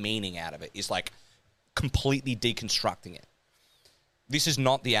you get meaning out of it, is, like, completely deconstructing it. This is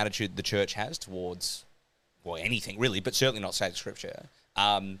not the attitude the church has towards, well, anything, really, but certainly not sacred scripture.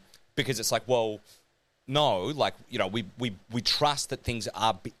 Because it's like, well, no, like, we trust that things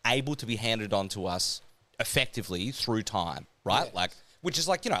are able to be handed on to us effectively through time, right? Yes. Like, which is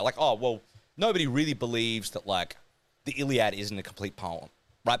like, oh, well, nobody really believes that, like, the Iliad isn't a complete poem,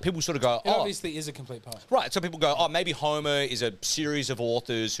 right? People sort of go, it obviously is a complete poem. Right, so people go, oh, maybe Homer is a series of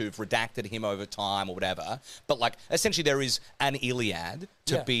authors who've redacted him over time or whatever, but, like, essentially there is an Iliad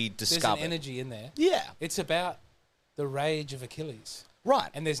to be discovered. There's an energy in there. Yeah. It's about the rage of Achilles.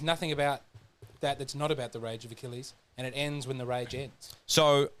 Right. And there's nothing about that's not about the rage of Achilles, and it ends when the rage ends.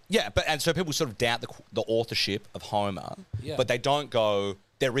 So, so people sort of doubt the authorship of Homer, but they don't go,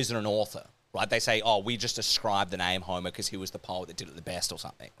 there isn't an author, right? They say, oh, we just ascribe the name Homer because he was the poet that did it the best or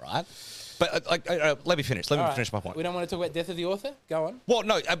something, right? But let me finish. Let me finish my point. We don't want to talk about death of the author? Go on. Well,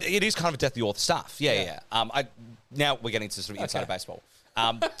 no, it is kind of death of the author stuff. Yeah. Now we're getting to sort of inside of baseball.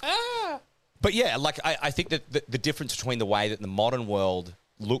 But yeah, like I think that the difference between the way that the modern world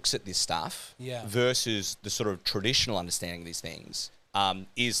looks at this stuff versus the sort of traditional understanding of these things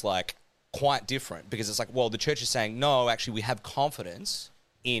is like quite different, because it's like, well, the church is saying, no, actually we have confidence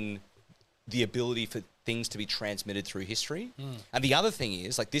in the ability for things to be transmitted through history. And the other thing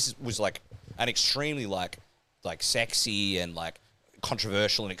is, like, this was like an extremely like sexy and like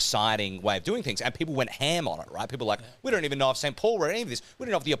controversial and exciting way of doing things, and people went ham on it, right? People were like, we don't even know if St. Paul wrote any of this. We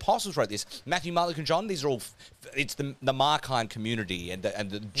don't know if the apostles wrote this. Matthew, Mark, Luke, and John, these are all... it's the Markine community and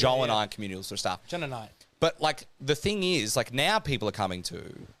the Johannine community, all sort of stuff. Johannine. But, like, the thing is, like, now people are coming to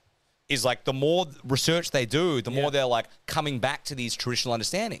is, like, the more research they do, the more they're, like, coming back to these traditional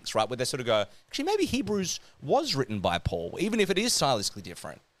understandings, right? Where they sort of go, actually, maybe Hebrews was written by Paul, even if it is stylistically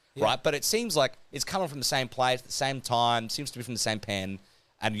different. Yeah. Right, but it seems like it's coming from the same place at the same time, seems to be from the same pen,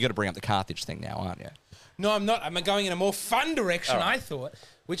 and you got to bring up the Carthage thing now, aren't you? No, I'm not. I'm going in a more fun direction, I thought,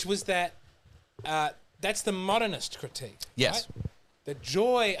 which was that that's the modernist critique. Yes. Right? The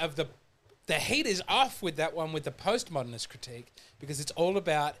joy of the the heat is off with that one with the postmodernist critique because it's all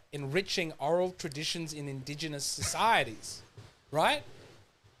about enriching oral traditions in indigenous societies, right?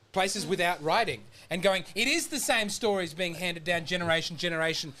 Places without writing and going, it is the same stories being handed down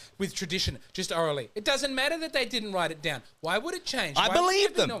generation with tradition, just orally. It doesn't matter that they didn't write it down. Why would it change? I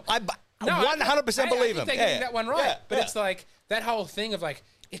believe them. I 100% believe them. They're getting that one right. Yeah, but yeah. it's like that whole thing of like,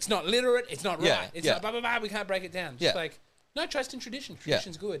 it's not literate, it's not right. Yeah, It's yeah. not blah, blah, blah, we can't break it down. Just Yeah. like, no, trust in tradition.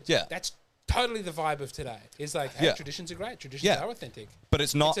 Tradition's good. Yeah. That's totally the vibe of today. It's like, hey, Yeah. traditions are great. Traditions Yeah. are authentic. But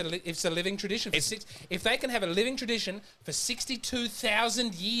it's not. It's a living tradition. If they can have a living tradition for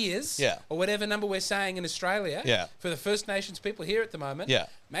 62,000 years, Yeah. or whatever number we're saying in Australia, Yeah. for the First Nations people here at the moment, Yeah.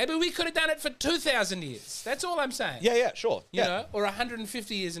 maybe we could have done it for 2,000 years. That's all I'm saying. Yeah, sure. You know, or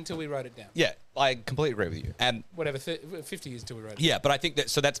 150 years until we wrote it down. Yeah, I completely agree with you. And Whatever, 50 years until we wrote it yeah, but I think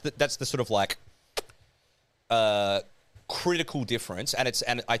that's the sort of like critical difference,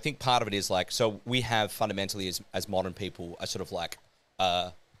 and I think part of it is like, so we have fundamentally as modern people a sort of like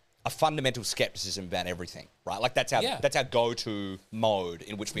a fundamental skepticism about everything, right? Like that's our go-to mode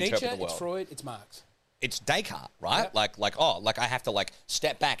in which we Nietzsche, interpret the world. it's Freud, it's Marx. It's Descartes, right? Yep. Like I have to like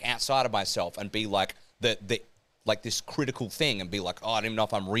step back outside of myself and be like the like this critical thing and be like, oh, I don't even know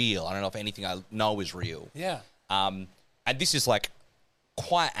if I'm real. I don't know if anything I know is real. Yeah. And this is like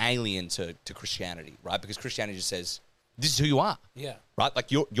quite alien to Christianity, right? Because Christianity just says, this is who you are. Yeah. Right?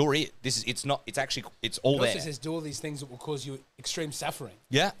 Like you're it. It's all It there. also says do all these things that will cause you extreme suffering.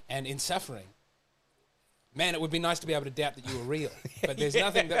 Yeah. And in suffering, man, it would be nice to be able to doubt that you were real. But there's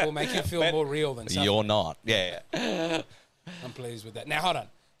nothing that will make you feel more real than suffering. You're not. Yeah. I'm pleased with that. Now, hold on.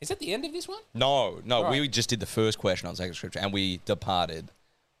 Is that the end of this one? No. Right. We just did the first question on sacred scripture and we departed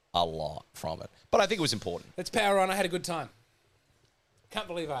a lot from it. But I think it was important. Let's power on. I had a good time. Can't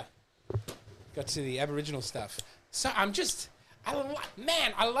believe I got to the Aboriginal stuff. So I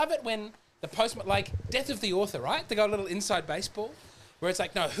love it when the like death of the author, right? They go a little inside baseball, where it's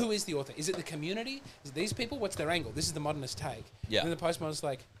like, no, who is the author? Is it the community? Is it these people? What's their angle? This is the modernist take. Yeah. And then the postmodernist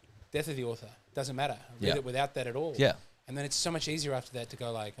like, death of the author. Doesn't matter. Read Yeah. it without that at all. Yeah. And then it's so much easier after that to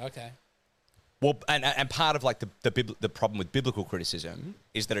go like, okay. Well, and part of like the problem with biblical criticism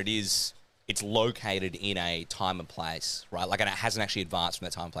is that it's located in a time and place, right? Like, and it hasn't actually advanced from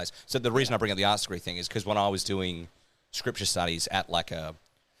that time and place. So the reason I bring up the arts degree thing is because when I was doing scripture studies at like a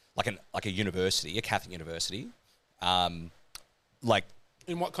university, a Catholic university, like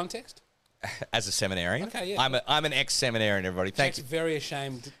In what context? as a seminarian, Okay, yeah. I'm an ex-seminarian. Everybody, thank Jack's you. very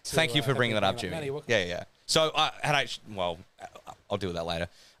ashamed. Thank you for bringing that up, Jimmy. Jimmy. No, you're welcome. Yeah. So I'll deal with that later.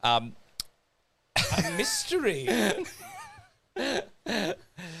 A mystery.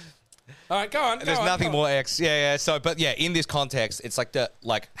 All right, go on. There's nothing more X. Yeah. So, but yeah, in this context, it's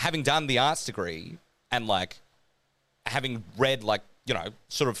like having done the arts degree and like having read like, you know,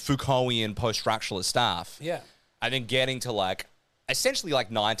 sort of Foucaultian post-structuralist stuff. Yeah. And then getting to like essentially like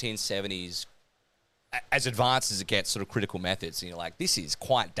 1970s, as advanced as it gets, sort of critical methods. And you're like, this is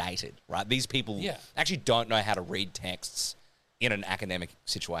quite dated, right? These people actually don't know how to read texts in an academic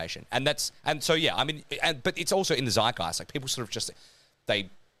situation. But it's also in the zeitgeist. Like people sort of just, they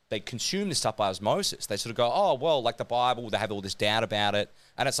consume this stuff by osmosis. They sort of go, oh, well, like the Bible, they have all this doubt about it.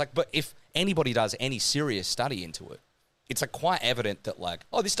 And it's like, but if anybody does any serious study into it, it's like quite evident that like,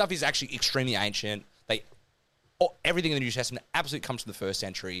 oh, this stuff is actually extremely ancient. Everything in the New Testament absolutely comes from the first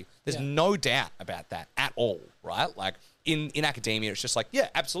century. There's no doubt about that at all, right? Like in academia, it's just like, yeah,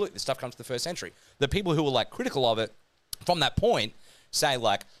 absolutely, this stuff comes from the first century. The people who are like critical of it from that point say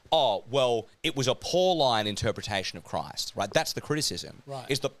like, oh, well, it was a Pauline interpretation of Christ, right? That's the criticism. Right.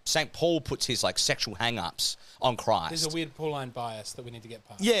 Is that St. Paul puts his like sexual hang-ups on Christ. There's a weird Pauline bias that we need to get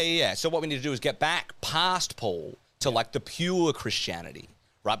past. Yeah. So what we need to do is get back past Paul to like the pure Christianity,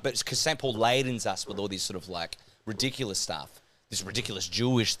 right? But it's because St. Paul ladens us with all these sort of like ridiculous stuff, this ridiculous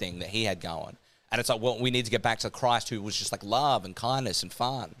Jewish thing that he had going. And it's like, well, we need to get back to Christ who was just like love and kindness and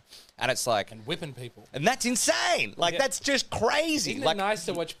fun. And it's like... And whipping people. And that's insane. Like, that's just crazy. Isn't like, it nice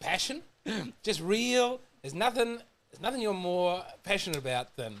to watch passion? Just real. There's nothing you're more passionate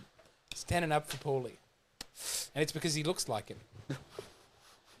about than standing up for Paulie. And it's because he looks like him.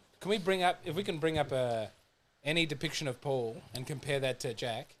 If we can bring up any depiction of Paul and compare that to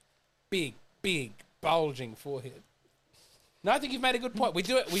Jack, big, bulging forehead. No, I think you've made a good point. We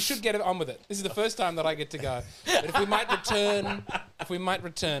do it. We should get it on with it. This is the first time that I get to go. But if we might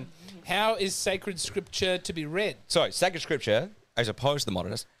return, how is sacred scripture to be read? So, sacred scripture, as opposed to the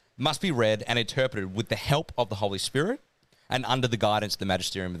modernist, must be read and interpreted with the help of the Holy Spirit and under the guidance of the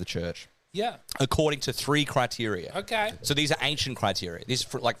magisterium of the church. Yeah. According to 3 criteria. Okay. So these are ancient criteria. This is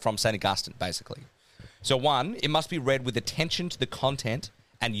from St. Augustine, basically. So 1, it must be read with attention to the content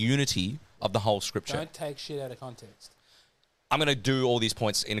and unity of the whole Scripture. Don't take shit out of context. I'm going to do all these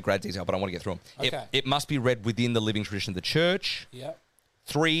points in great detail, but I want to get through them. Okay. It must be read within the living tradition of the church. Yep.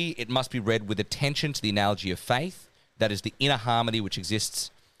 3, it must be read with attention to the analogy of faith, that is the inner harmony which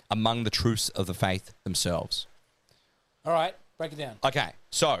exists among the truths of the faith themselves. All right, break it down. Okay,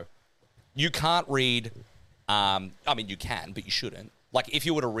 so you can't read, I mean, you can, but you shouldn't. Like, if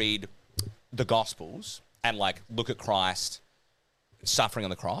you were to read the Gospels and, like, look at Christ suffering on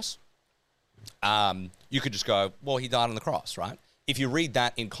the cross, you could just go, well, he died on the cross, right? If you read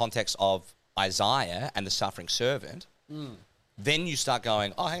that in context of Isaiah and the suffering servant, then you start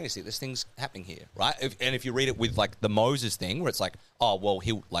going, oh, hang on a second, this thing's happening here, right? And if you read it with, like, the Moses thing, where it's like, oh, well,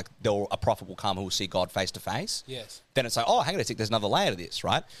 a prophet will come who will see God face to face. Yes. Then it's like, oh, hang on a second, there's another layer to this,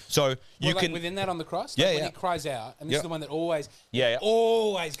 right? So you Like can... within that on the cross? Yeah, Like when yeah. he cries out, and this is the one that always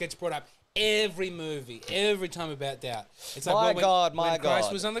gets brought up. Every movie, every time about doubt. It's like, My when God, my Christ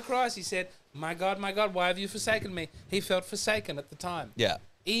God. was on the cross, he said, my God, why have you forsaken me? He felt forsaken at the time. Yeah.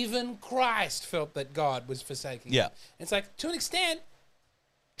 Even Christ felt that God was forsaking him. Yeah. And it's like, to an extent,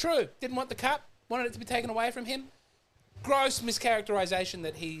 true. Didn't want the cup, wanted it to be taken away from him. Gross mischaracterization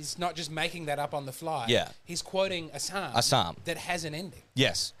that he's not just making that up on the fly. Yeah. He's quoting a psalm. A psalm. That has an ending.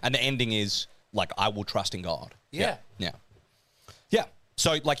 Yes. And the ending is, like, I will trust in God. Yeah. Yeah. Yeah.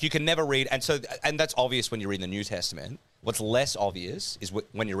 So, like, you can never read... And that's obvious when you read the New Testament. What's less obvious is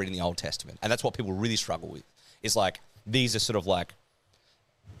when you're reading the Old Testament. And that's what people really struggle with. Is, like, these are sort of, like...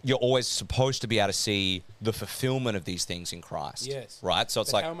 You're always supposed to be able to see the fulfillment of these things in Christ. Yes. Right? So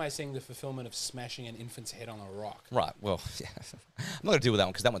it's But like... how am I seeing the fulfillment of smashing an infant's head on a rock? Right. Well, yeah. I'm not going to deal with that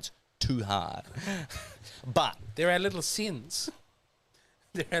one because that one's too hard. But... There are little sins.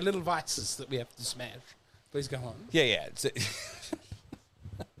 There are little vices that we have to smash. Please go on. Yeah, yeah.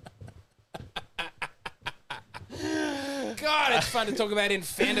 God, it's fun to talk about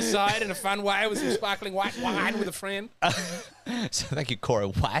infanticide in a fun way with some sparkling white wine with a friend. So thank you, Corey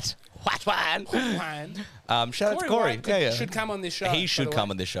White. White wine. Wine. Shout out to Corey. White should come on this show. He should come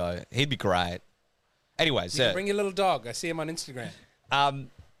on this show. He'd be great. Anyways, You can bring your little dog. I see him on Instagram.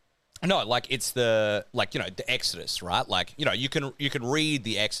 no, like it's the Exodus, right? Like, you can read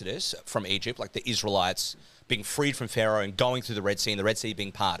the Exodus from Egypt, like the Israelites being freed from Pharaoh and going through the Red Sea and the Red Sea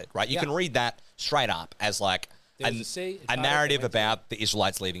being parted, right? You can read that straight up as like a narrative about the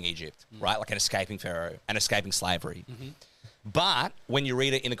Israelites leaving Egypt, right? Like, and escaping Pharaoh and escaping slavery. Mm-hmm. But when you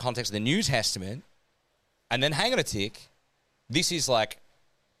read it in the context of the New Testament, and then hang on a tick, this is like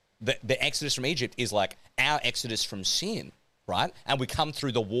the Exodus from Egypt is like our Exodus from sin, right? And we come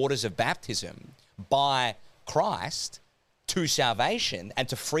through the waters of baptism by Christ to salvation and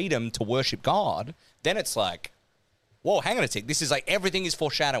to freedom to worship God. Then it's like, whoa, hang on a tick. This is like everything is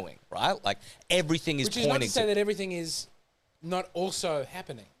foreshadowing, right? Like everything is Which pointing is not to say that everything is not also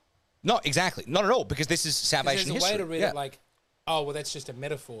happening. No, exactly. Not at all, because this is salvation There's a history. way to read it like, oh, well, that's just a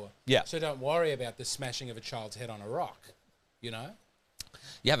metaphor. Yeah. So don't worry about the smashing of a child's head on a rock, you know?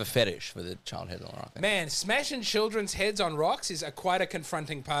 You have a fetish for the child head on a rock. Man, smashing children's heads on rocks is quite a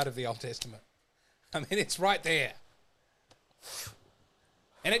confronting part of the Old Testament. I mean, it's right there.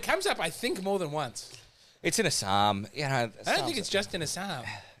 And it comes up, I think, more than once. It's in a psalm. I don't think it's just in a psalm.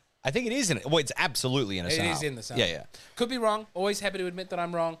 I think it is in it. Well, it's absolutely in a psalm. It is in the psalm. Yeah, yeah. Could be wrong. Always happy to admit that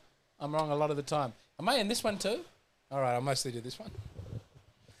I'm wrong. I'm wrong a lot of the time. Am I in this one too? All right, I'll mostly do this one.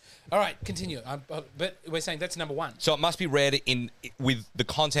 All right, continue. But we're saying that's number one. So it must be read with the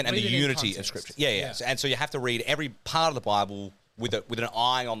content and Read the it in unity of context. Scripture. Yeah, yeah. Yeah. And so you have to read every part of the Bible with an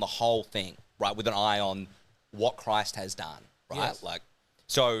eye on the whole thing, right? With an eye on what Christ has done, right? Yes. Like,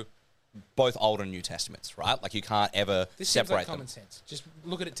 so both Old and New Testaments, right? Like you can't ever This seems separate like them. common sense. Just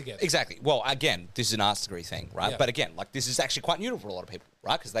look at it together. Exactly. Well, again, this is an arts degree thing, right? Yeah. But again, like this is actually quite new for a lot of people,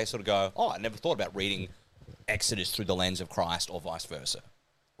 right? Because they sort of go, "Oh, I never thought about reading Exodus through the lens of Christ, or vice versa,"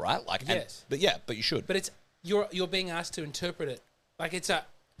 right? Like, Yes. but you should. But it's you're being asked to interpret it like it's a.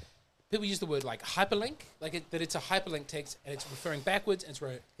 People use the word like hyperlink, that it's a hyperlink text and it's referring backwards and it's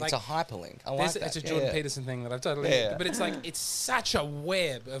like it's a hyperlink. I like that. It's a Jordan Yeah. Peterson thing that I've totally. Yeah. But it's like it's such a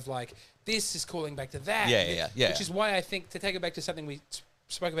web of like this is calling back to that. Yeah. Which is why I think to take it back to something we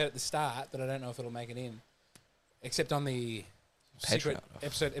spoke about at the start that I don't know if it'll make it in, except on the secret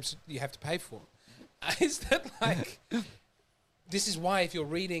episode you have to pay for, is that like this is why if you're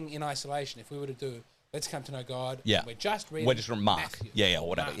reading in isolation, if we were to do Let's Come to Know God, Yeah. we're just reading. We're just from Mark. Matthew, Yeah, or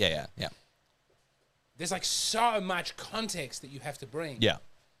whatever. Mark. Yeah. There's like so much context that you have to bring. Yeah.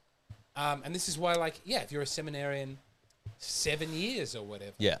 And this is why, like, if you're a seminarian, 7 years or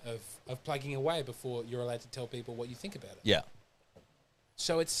whatever Yeah. of plugging away before you're allowed to tell people what you think about it. Yeah.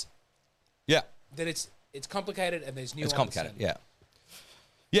 So it's Yeah. that it's complicated and there's nuance. It's complicated. and- Yeah.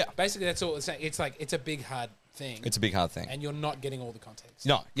 Yeah. Basically, that's all it's saying. It's like, it's a big, hard thing. It's a big, hard thing. And you're not getting all the context.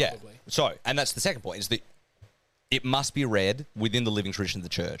 No, yeah. Probably. So, and that's the second point, is that it must be read within the living tradition of the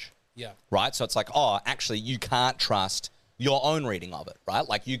church. Yeah. Right? So it's like, oh, actually, you can't trust your own reading of it, right?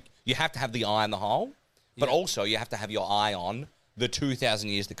 Like, you have to have the eye on the whole, but Yeah. also you have to have your eye on the 2,000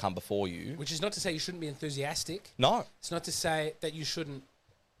 years to come before you. Which is not to say you shouldn't be enthusiastic. No. It's not to say that you shouldn't,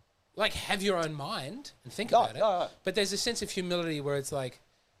 like, have your own mind and think No, about it. no. But there's a sense of humility where it's like,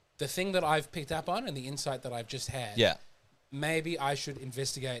 the thing that I've picked up on and the insight that I've just had, Yeah. maybe I should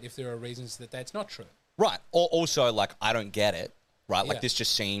investigate if there are reasons that that's not true. Right. Or also, like, I don't get it, right? Like, Yeah. this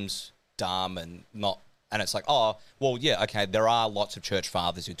just seems dumb and not... And it's like, oh, well, yeah, okay, there are lots of church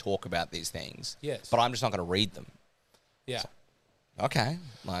fathers who talk about these things. Yes. But I'm just not going to read them. Yeah. Okay.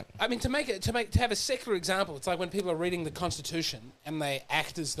 Like, I mean, to have a secular example, it's like when people are reading the Constitution and they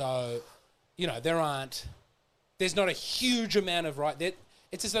act as though, you know, there's not a huge amount of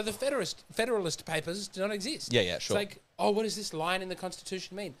it's as though the Federalist Papers do not exist. Yeah, sure. It's like, oh, what does this line in the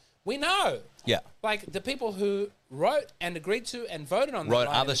Constitution mean? We know. yeah. Like, the people who wrote and agreed to and voted on that Wrote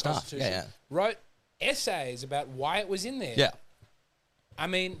line in other the stuff. Constitution Yeah. wrote essays about why it was in there. Yeah. I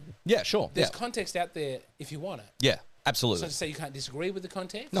mean, Yeah, sure. there's Yeah. context out there if you want it. Yeah, It's absolutely. not to say you can't disagree with the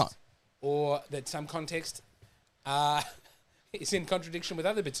context. No. Or that some context is in contradiction with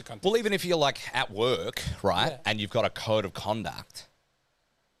other bits of context. Well, even if you're, like, at work, right, Yeah. and you've got a code of conduct,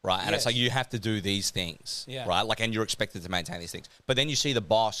 right, and it's Yes. like you have to do these things, Yeah. right, like, and you're expected to maintain these things. But then you see the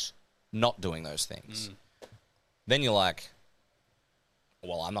boss not doing those things. Then you're like,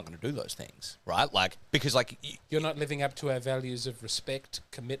 well, I'm not going to do those things, right? Like, because, like, You're not living up to our values of respect,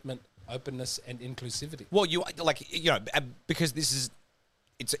 commitment, openness, and inclusivity. well, you, like, you know, because this is,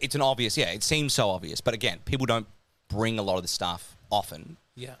 it's an obvious, yeah, it seems so obvious. But again, people don't bring a lot of the stuff often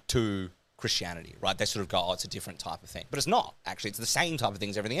Yeah. to Christianity, right? They sort of go, oh, it's a different type of thing. But it's not, actually. It's the same type of thing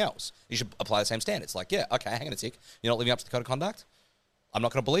as everything else. You should apply the same standards. Like, yeah, okay, hang on a tick. You're not living up to the code of conduct? I'm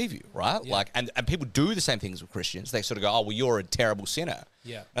not going to believe you, right? Yeah. Like, and people do the same things with Christians. They sort of go, oh, well, you're a terrible sinner.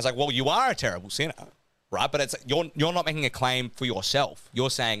 Yeah. And it's like, well, you are a terrible sinner, right? But it's you're not making a claim for yourself. You're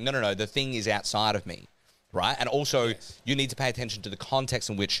saying, no, the thing is outside of me, right? And also, Yes. you need to pay attention to the context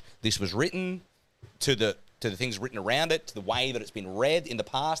in which this was written, to the things written around it, to the way that it's been read in the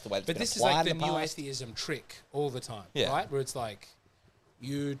past, the way it's But been this is applied like the in the new past. atheism trick all the time, Yeah. right? Where it's like,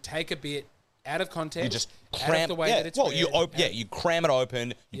 you take a bit out of context, You just out cram of the way yeah, that it's well, read, you cram it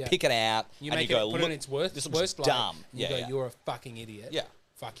open, you Yeah. pick it out, you and make you go, it, put it look, in its worst, this looks worst light, dumb. and you Yeah, go, yeah. you're a fucking idiot. Yeah.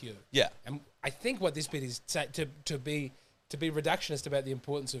 Fuck you. Yeah. And I think what this bit is to be reductionist about the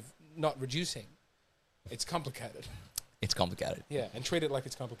importance of not reducing. It's complicated. It's complicated. Yeah, and treat it like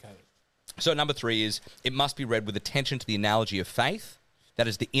it's complicated. So number 3 is, it must be read with attention to the analogy of faith, that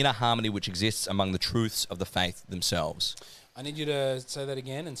is the inner harmony which exists among the truths of the faith themselves. I need you to say that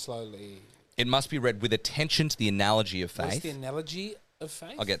again and slowly. It must be read with attention to the analogy of What's faith. the analogy of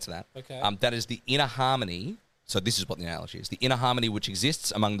faith? I'll get to that. Okay. That is the inner harmony. So this is what the analogy is. The inner harmony which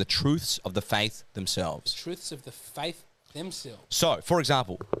exists among the truths of the faith themselves. Truths of the faith themselves. So, for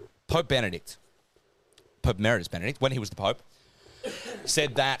example, Pope Emeritus Benedict, when he was the Pope,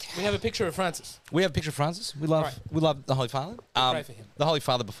 said that... We have a picture of Francis. We have a picture of Francis. We love the Holy Father. Pray for him. The Holy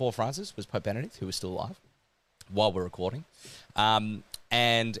Father before Francis was Pope Benedict, who was still alive while we're recording.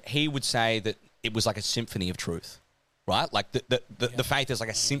 And he would say that it was like a symphony of truth, right? Like the faith is like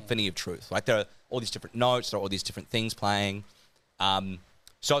a symphony of truth. Like there are all these different notes, there are all these different things playing.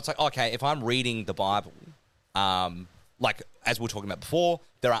 So it's like, okay, if I'm reading the Bible, like as we were talking about before,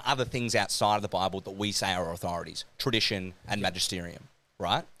 there are other things outside of the Bible that we say are authorities, tradition and magisterium,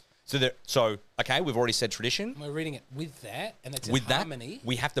 right? So okay, we've already said tradition. We're reading it with that, and it's With in that, harmony.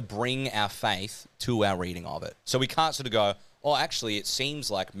 we have to bring our faith to our reading of it. So we can't sort of go, oh, actually, it seems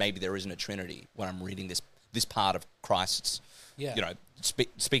like maybe there isn't a Trinity when I'm reading this part of Christ's, Yeah. you know,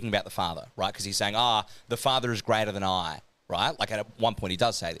 speaking about the Father, right? Because he's saying, the Father is greater than I, right? Like at one point he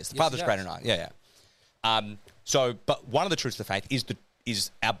does say this. The Yes, Father's he greater does. than I. Yeah. So, but one of the truths of the faith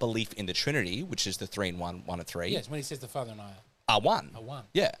is our belief in the Trinity, which is the 3 in 1, 1 and 3. Yes, when he says the Father and I Are one. are one.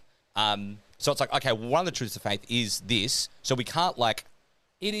 Yeah. So it's like, okay, well, one of the truths of faith is this. So we can't like,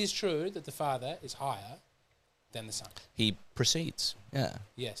 It is true that the Father is higher than the Son. he precedes. Yeah.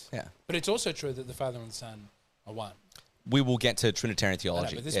 Yes. Yeah. But it's also true that the Father and the Son are one. We will get to Trinitarian I know,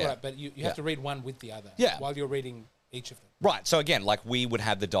 theology. but this yeah. is right. But you have to read one with the other. Yeah. While you're reading each of them. Right. So again, like we would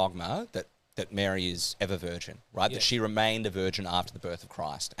have the dogma that Mary is ever virgin, right? Yes. That she remained a virgin after the birth of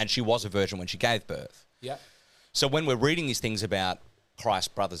Christ. And she was a virgin when she gave birth. Yeah. So when we're reading these things about Christ's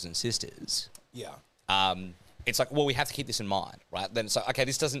brothers and sisters, Yeah. it's like, well, we have to keep this in mind, right? Then it's like, okay,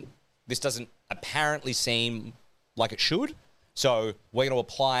 this doesn't apparently seem like it should, So we're going to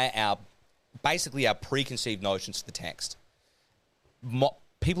apply our preconceived notions to the text.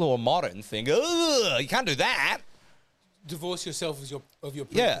 People who are modern think, ugh, you can't do that. Divorce yourself of your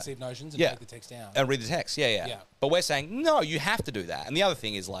preconceived notions and take the text down. And read the text, yeah. But we're saying, no, you have to do that. And the other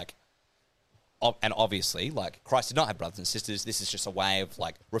thing is, like, and obviously, like, Christ did not have brothers and sisters. This is just a way of,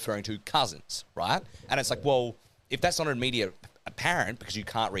 like, referring to cousins, right? And it's like, well, if that's not immediate apparent because you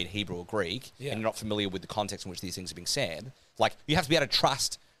can't read Hebrew or Greek and you're not familiar with the context in which these things are being said, like, you have to be able to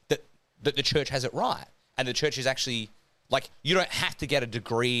trust that the church has it right. And the church is actually, like, you don't have to get a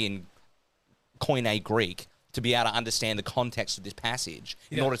degree in Koine Greek to be able to understand the context of this passage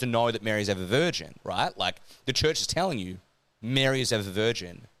in order to know that Mary is ever virgin, right? Like, the church is telling you Mary is ever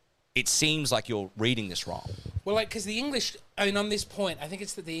virgin. It seems like you're reading this wrong. Well, like, because the English, I mean, on this point, I think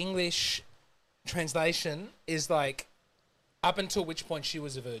it's that the English translation is like, up until which point she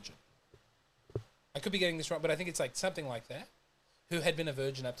was a virgin. I could be getting this wrong, but I think it's like something like that. Who had been a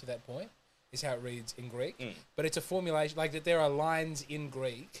virgin up to that point is how it reads in Greek. But it's a formulation, like that there are lines in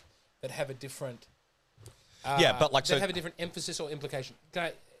Greek that have a different... but like... That have a different emphasis or implication.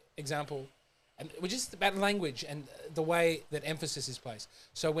 Example... And which is about language and the way that emphasis is placed.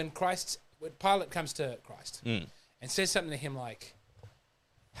 So when Pilate comes to Christ and says something to him like,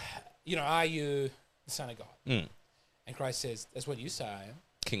 you know, are you the Son of God? And Christ says, that's what you say I am.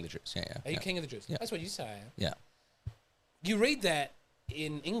 King of the Jews, Are you King of the Jews? Yeah. That's what you say I am. Yeah. You read that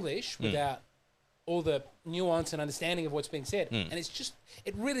in English without all the nuance and understanding of what's being said. And it's just,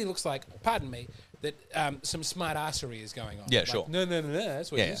 it really looks like, pardon me, that some smart arsery is going on. Yeah, like, sure. No,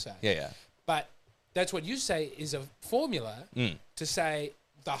 that's what you say. Yeah. But that's what you say is a formula to say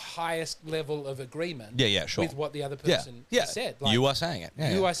the highest level of agreement sure. with what the other person has said. Like, you are saying it.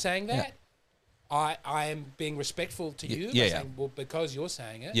 You are saying that. I am being respectful to you by saying, well, because you're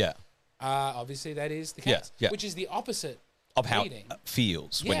saying it. Yeah. Obviously, that is the case. Which is the opposite of how reading. it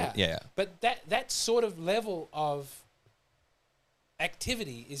feels. When But that sort of level of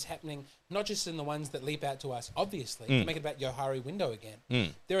activity is happening not just in the ones that leap out to us, obviously, to make it about Yohari window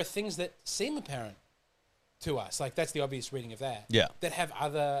again. There are things that seem apparent to us, like that's the obvious reading of that, that have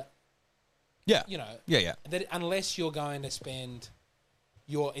other, that unless you're going to spend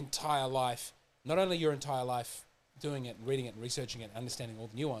your entire life, not only your entire life doing it, reading it, and researching it, and understanding all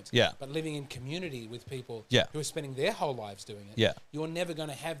the nuance, but living in community with people who are spending their whole lives doing it, you're never going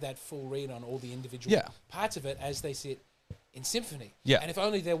to have that full read on all the individual parts of it as they sit in symphony. And if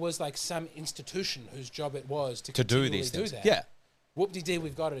only there was like some institution whose job it was to do these things. That. Whoop-de-dee,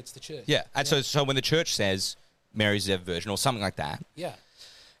 we've got it, it's the church. And so when the church says Mary's ever virgin or something like that,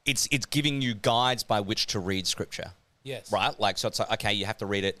 it's giving you guides by which to read Scripture. Yes. Right? Like, so it's like, okay, you have to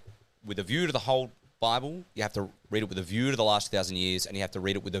read it with a view to the whole Bible, you have to read it with a view to the last 1,000 years, and you have to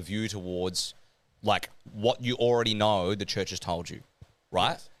read it with a view towards, like, what you already know the church has told you,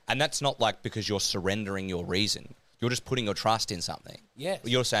 right? Yes. And that's not, like, because you're surrendering your reason. You're just putting your trust in something. Yes.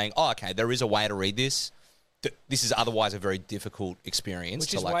 You're saying, oh, okay, there is a way to read this. This is otherwise a very difficult experience.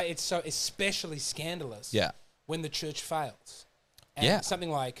 Which is why it's so especially scandalous when the church fails. And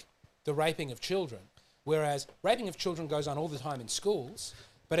something like the raping of children, whereas raping of children goes on all the time in schools,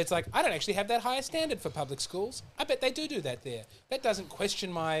 but it's like, I don't actually have that high a standard for public schools. I bet they do that there. That doesn't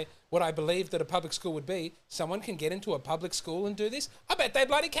question what I believe that a public school would be. Someone can get into a public school and do this. I bet they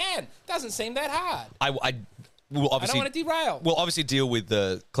bloody can. Doesn't seem that hard. We'll obviously, I don't want to derail. We'll obviously deal with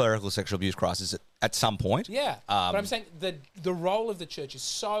the clerical sexual abuse crisis at some point. Yeah, but I'm saying the role of the church is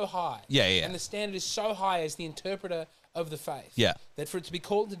so high. And the standard is so high as the interpreter of the faith. That for it to be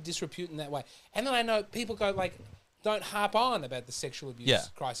called to disrepute in that way. And then I know people go like, don't harp on about the sexual abuse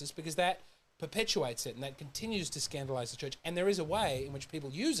crisis because that perpetuates it and that continues to scandalise the church. And there is a way in which people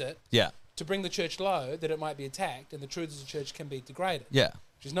use it to bring the church low that it might be attacked and the truths of the church can be degraded.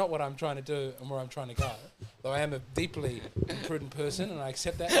 Which is not what I'm trying to do and where I'm trying to go. Though I am a deeply imprudent person and I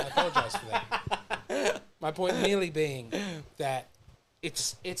accept that and I apologise for that. My point merely being that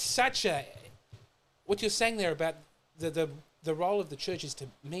it's such a... What you're saying there about the role of the church is to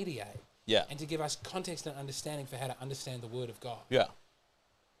mediate and to give us context and understanding for how to understand the Word of God.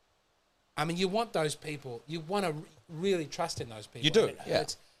 I mean, you want those people, you want to really trust in those people. You do, It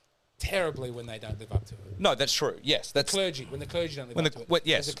hurts terribly when they don't live up to it. No, that's true. Yes, that's clergy. When the clergy don't live up to it,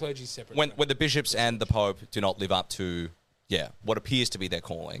 yes, the clergy's separate. When the bishops and the Pope do not live up to what appears to be their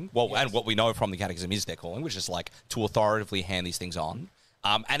calling, and what we know from the Catechism is their calling, which is like to authoritatively hand these things on.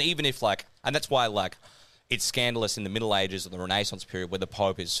 And even if and that's why it's scandalous in the Middle Ages or the Renaissance period where the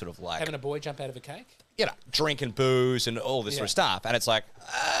Pope is sort of like having a boy jump out of a cake. Drinking booze and all this sort of stuff. And it's like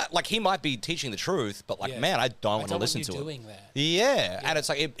he might be teaching the truth, but man, I don't want to listen to doing it. That. Yeah. And it's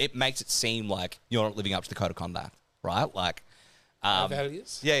like, it makes it seem like you're not living up to the code of conduct, right? Like, Our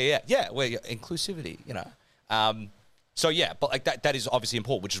values. Yeah. Well, inclusivity, So yeah, but like that is obviously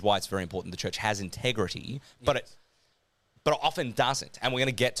important, which is why it's very important the church has integrity, but it often doesn't. And we're going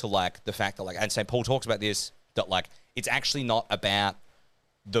to get to like the fact that like, and St. Paul talks about this, that like it's actually not about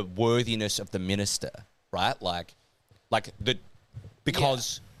the worthiness of the minister, right?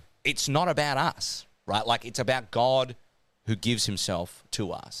 Because it's not about us, right? Like it's about God who gives himself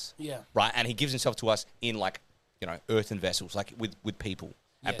to us. Yeah. Right? And he gives himself to us in like, earthen vessels, like with people.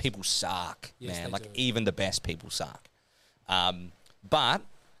 And Yes. people suck, Yes, man. they Like do. even the best people suck. But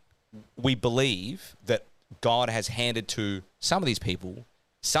we believe that God has handed to some of these people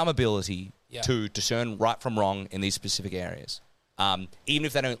some ability to discern right from wrong in these specific areas. Even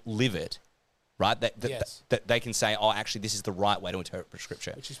if they don't live it, right? That they can say, oh, actually, this is the right way to interpret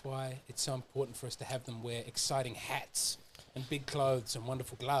Scripture. Which is why it's so important for us to have them wear exciting hats and big clothes and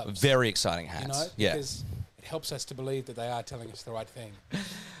wonderful gloves. Very exciting hats. Because it helps us to believe that they are telling us the right thing.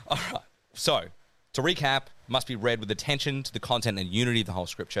 All right. So, to recap, must be read with attention to the content and unity of the whole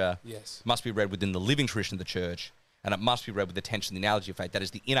Scripture. Yes. Must be read within the living tradition of the church. And it must be read with attention to the analogy of faith. That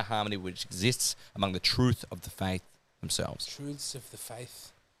is the inner harmony which exists among the truth of the faith themselves. Truths of the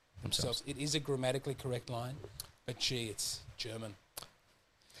faith themselves. It is a grammatically correct line, but gee, it's German.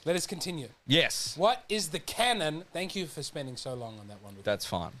 Let us continue. Yes. What is the canon? Thank you for spending so long on that one. That's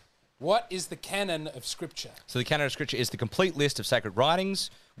fine. What is the canon of Scripture? So the canon of Scripture is the complete list of sacred writings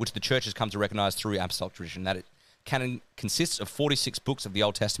which the church has come to recognize through apostolic tradition. That canon consists of 46 books of the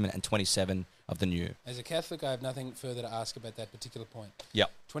Old Testament and 27 of the New. As a Catholic, I have nothing further to ask about that particular point.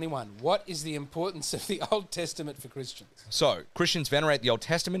 Yep. 21. What is the importance of the Old Testament for Christians? So, Christians venerate the Old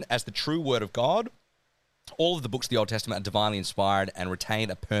Testament as the true Word of God. All of the books of the Old Testament are divinely inspired and retain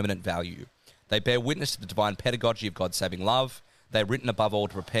a permanent value. They bear witness to the divine pedagogy of God's saving love. They are written above all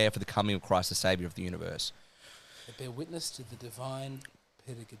to prepare for the coming of Christ, the Saviour of the universe. They bear witness to the divine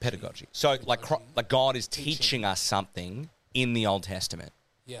Pedagogy. So, like God is teaching us something in the Old Testament.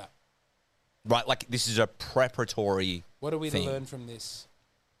 Yeah. Right? Like, this is a preparatory What are we thing. to learn from this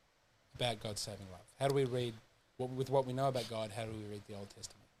about God's saving love? How do we read, with what we know about God, how do we read the Old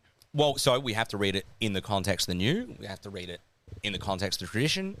Testament? Well, so we have to read it in the context of the New. We have to read it in the context of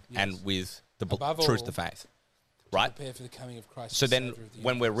tradition and with the Above truth all, of the faith. Right? Prepare for the coming of Christ. So the then Saviour of the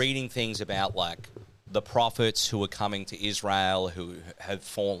when we're universe. reading things about like the prophets who are coming to Israel who have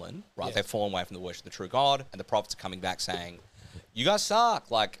fallen, right? Yes. They've fallen away from the worship of the true God, and the prophets are coming back saying, you guys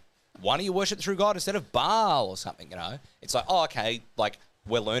suck. Like, why don't you worship the true God instead of Baal or something, It's like, oh, okay, like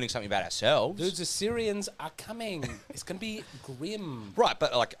we're learning something about ourselves. Dudes, Assyrians are coming. It's going to be grim. Right,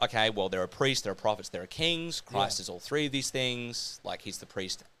 but like, okay, well, there are priests, there are prophets, there are kings. Christ Yeah. is all three of these things. Like, he's the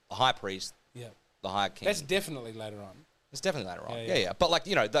priest, the high priest, Yeah. the high king. That's definitely later on. It's definitely later on. Yeah. Yeah. But like,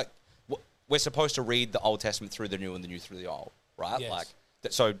 we're supposed to read the Old Testament through the New and the New through the Old, right? Yes. Like,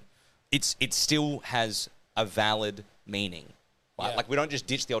 so it still has a valid meaning, right? Yeah. Like, we don't just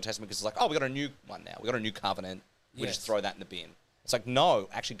ditch the Old Testament because it's like, oh, we got a new one now. We got a new covenant. We Yes. just throw that in the bin. It's like, no,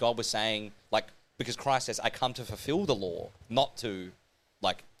 actually, God was saying, like, because Christ says, I come to fulfill the law, not to,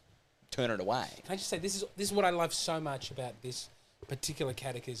 like, turn it away. Can I just say, this is what I love so much about this particular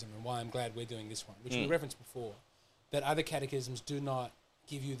catechism and why I'm glad we're doing this one, which we referenced before, that other catechisms do not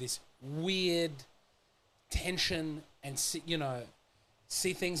give you this weird tension and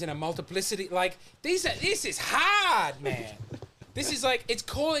see things in a multiplicity. Like, this is hard, man. This is like, it's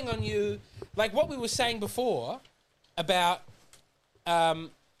calling on you, like what we were saying before about,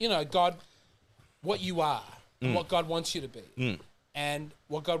 God, what you are, and what God wants you to be, and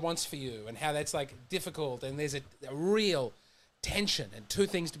what God wants for you, and how that's like difficult, and there's a real tension and two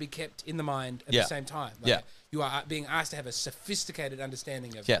things to be kept in the mind at the same time. Like, you are being asked to have a sophisticated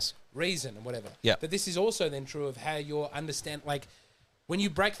understanding of reason and whatever. Yeah. But this is also then true of how you understand, like, when you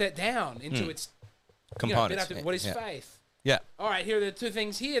break that down into its Components. what is faith? Yeah. All right, here are the two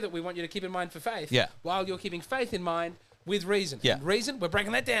things here that we want you to keep in mind for faith. Yeah. While you're keeping faith in mind with reason. Yeah. And reason, we're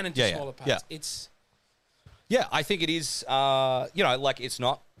breaking that down into smaller parts. Yeah. It's Yeah, I think it is, like it's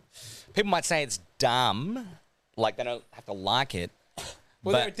not, people might say it's dumb, like they don't have to like it.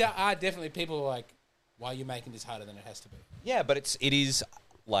 well, but, there are definitely people who are like, why are you making this harder than it has to be? yeah, but it is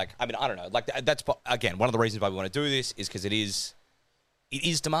like, I mean, I don't know, like that's, again, one of the reasons why we want to do this is because it is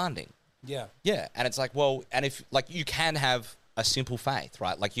demanding. Yeah. Yeah, and it's like, well, and if, like, you can have a simple faith,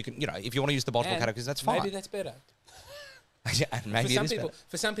 right? Like you can, if you want to use the Baltimore And Catechism, that's fine. maybe that's better. Yeah, and maybe for some it is people, better.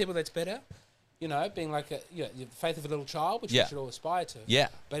 for some people that's better. Being like the faith of a little child, which Yeah. we should all aspire to. Yeah.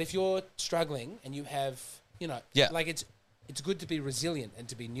 But if you're struggling and you have, Yeah. like it's good to be resilient and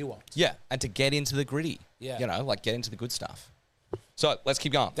to be nuanced. Yeah, and to get into the gritty. Yeah. Like get into the good stuff. So let's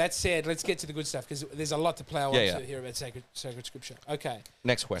keep going. That said, let's get to the good stuff because there's a lot to plow Yeah, onto yeah. here about sacred Scripture. Okay.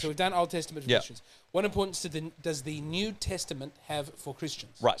 Next So question. we've done Old Testament for Yeah. Christians. What importance does the New Testament have for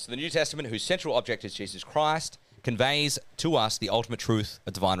Christians? Right, so the New Testament, whose central object is Jesus Christ, conveys to us the ultimate truth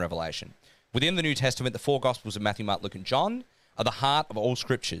of divine revelation. Within the New Testament, the four Gospels of Matthew, Mark, Luke, and John are the heart of all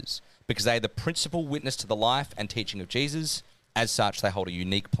Scriptures because they are the principal witness to the life and teaching of Jesus. As such, they hold a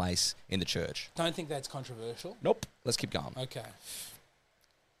unique place in the church. Don't think that's controversial. Nope. Let's keep going. Okay.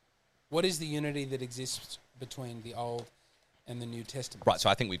 What is the unity that exists between the Old and the New Testament? Right, so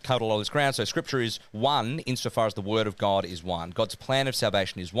I think we've covered a lot of this ground. So Scripture is one insofar as the Word of God is one. God's plan of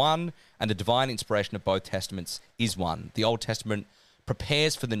salvation is one, and the divine inspiration of both Testaments is one. The Old Testament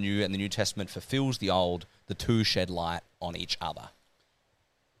prepares for the New, and the New Testament fulfills the Old. The two shed light on each other.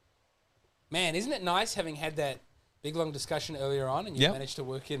 Man, isn't it nice having had that big, long discussion earlier on and you Yep. managed to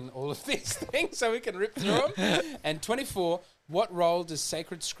work in all of these things so we can rip through them? And 24, what role does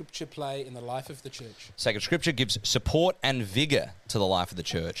sacred Scripture play in the life of the church? Sacred Scripture gives support and vigor to the life of the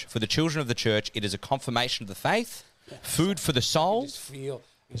church. For the children of the church, it is a confirmation of the faith, food for the soul. You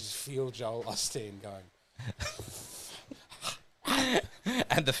just feel Joel Osteen going.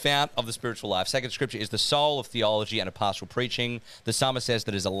 And the fount of the spiritual life. Sacred Scripture is the soul of theology and of pastoral preaching. The psalmist says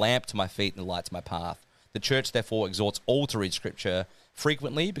that it is a lamp to my feet and a light to my path. The church, therefore, exhorts all to read Scripture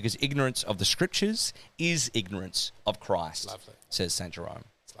frequently because ignorance of the Scriptures is ignorance of Christ, Lovely. says St. Jerome.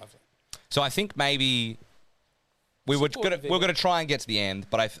 It's lovely. So I think maybe we're going Support and vigor. to try and get to the end,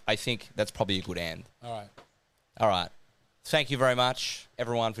 but I think that's probably a good end. All right. All right. Thank you very much,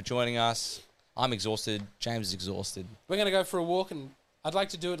 everyone, for joining us. I'm exhausted. James is exhausted. We're going to go for a walk, and I'd like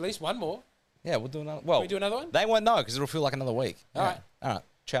to do at least one more. Yeah, we'll do another. Well, Can we do another one? They won't know because it'll feel like another week. All right. All right.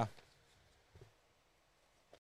 Ciao.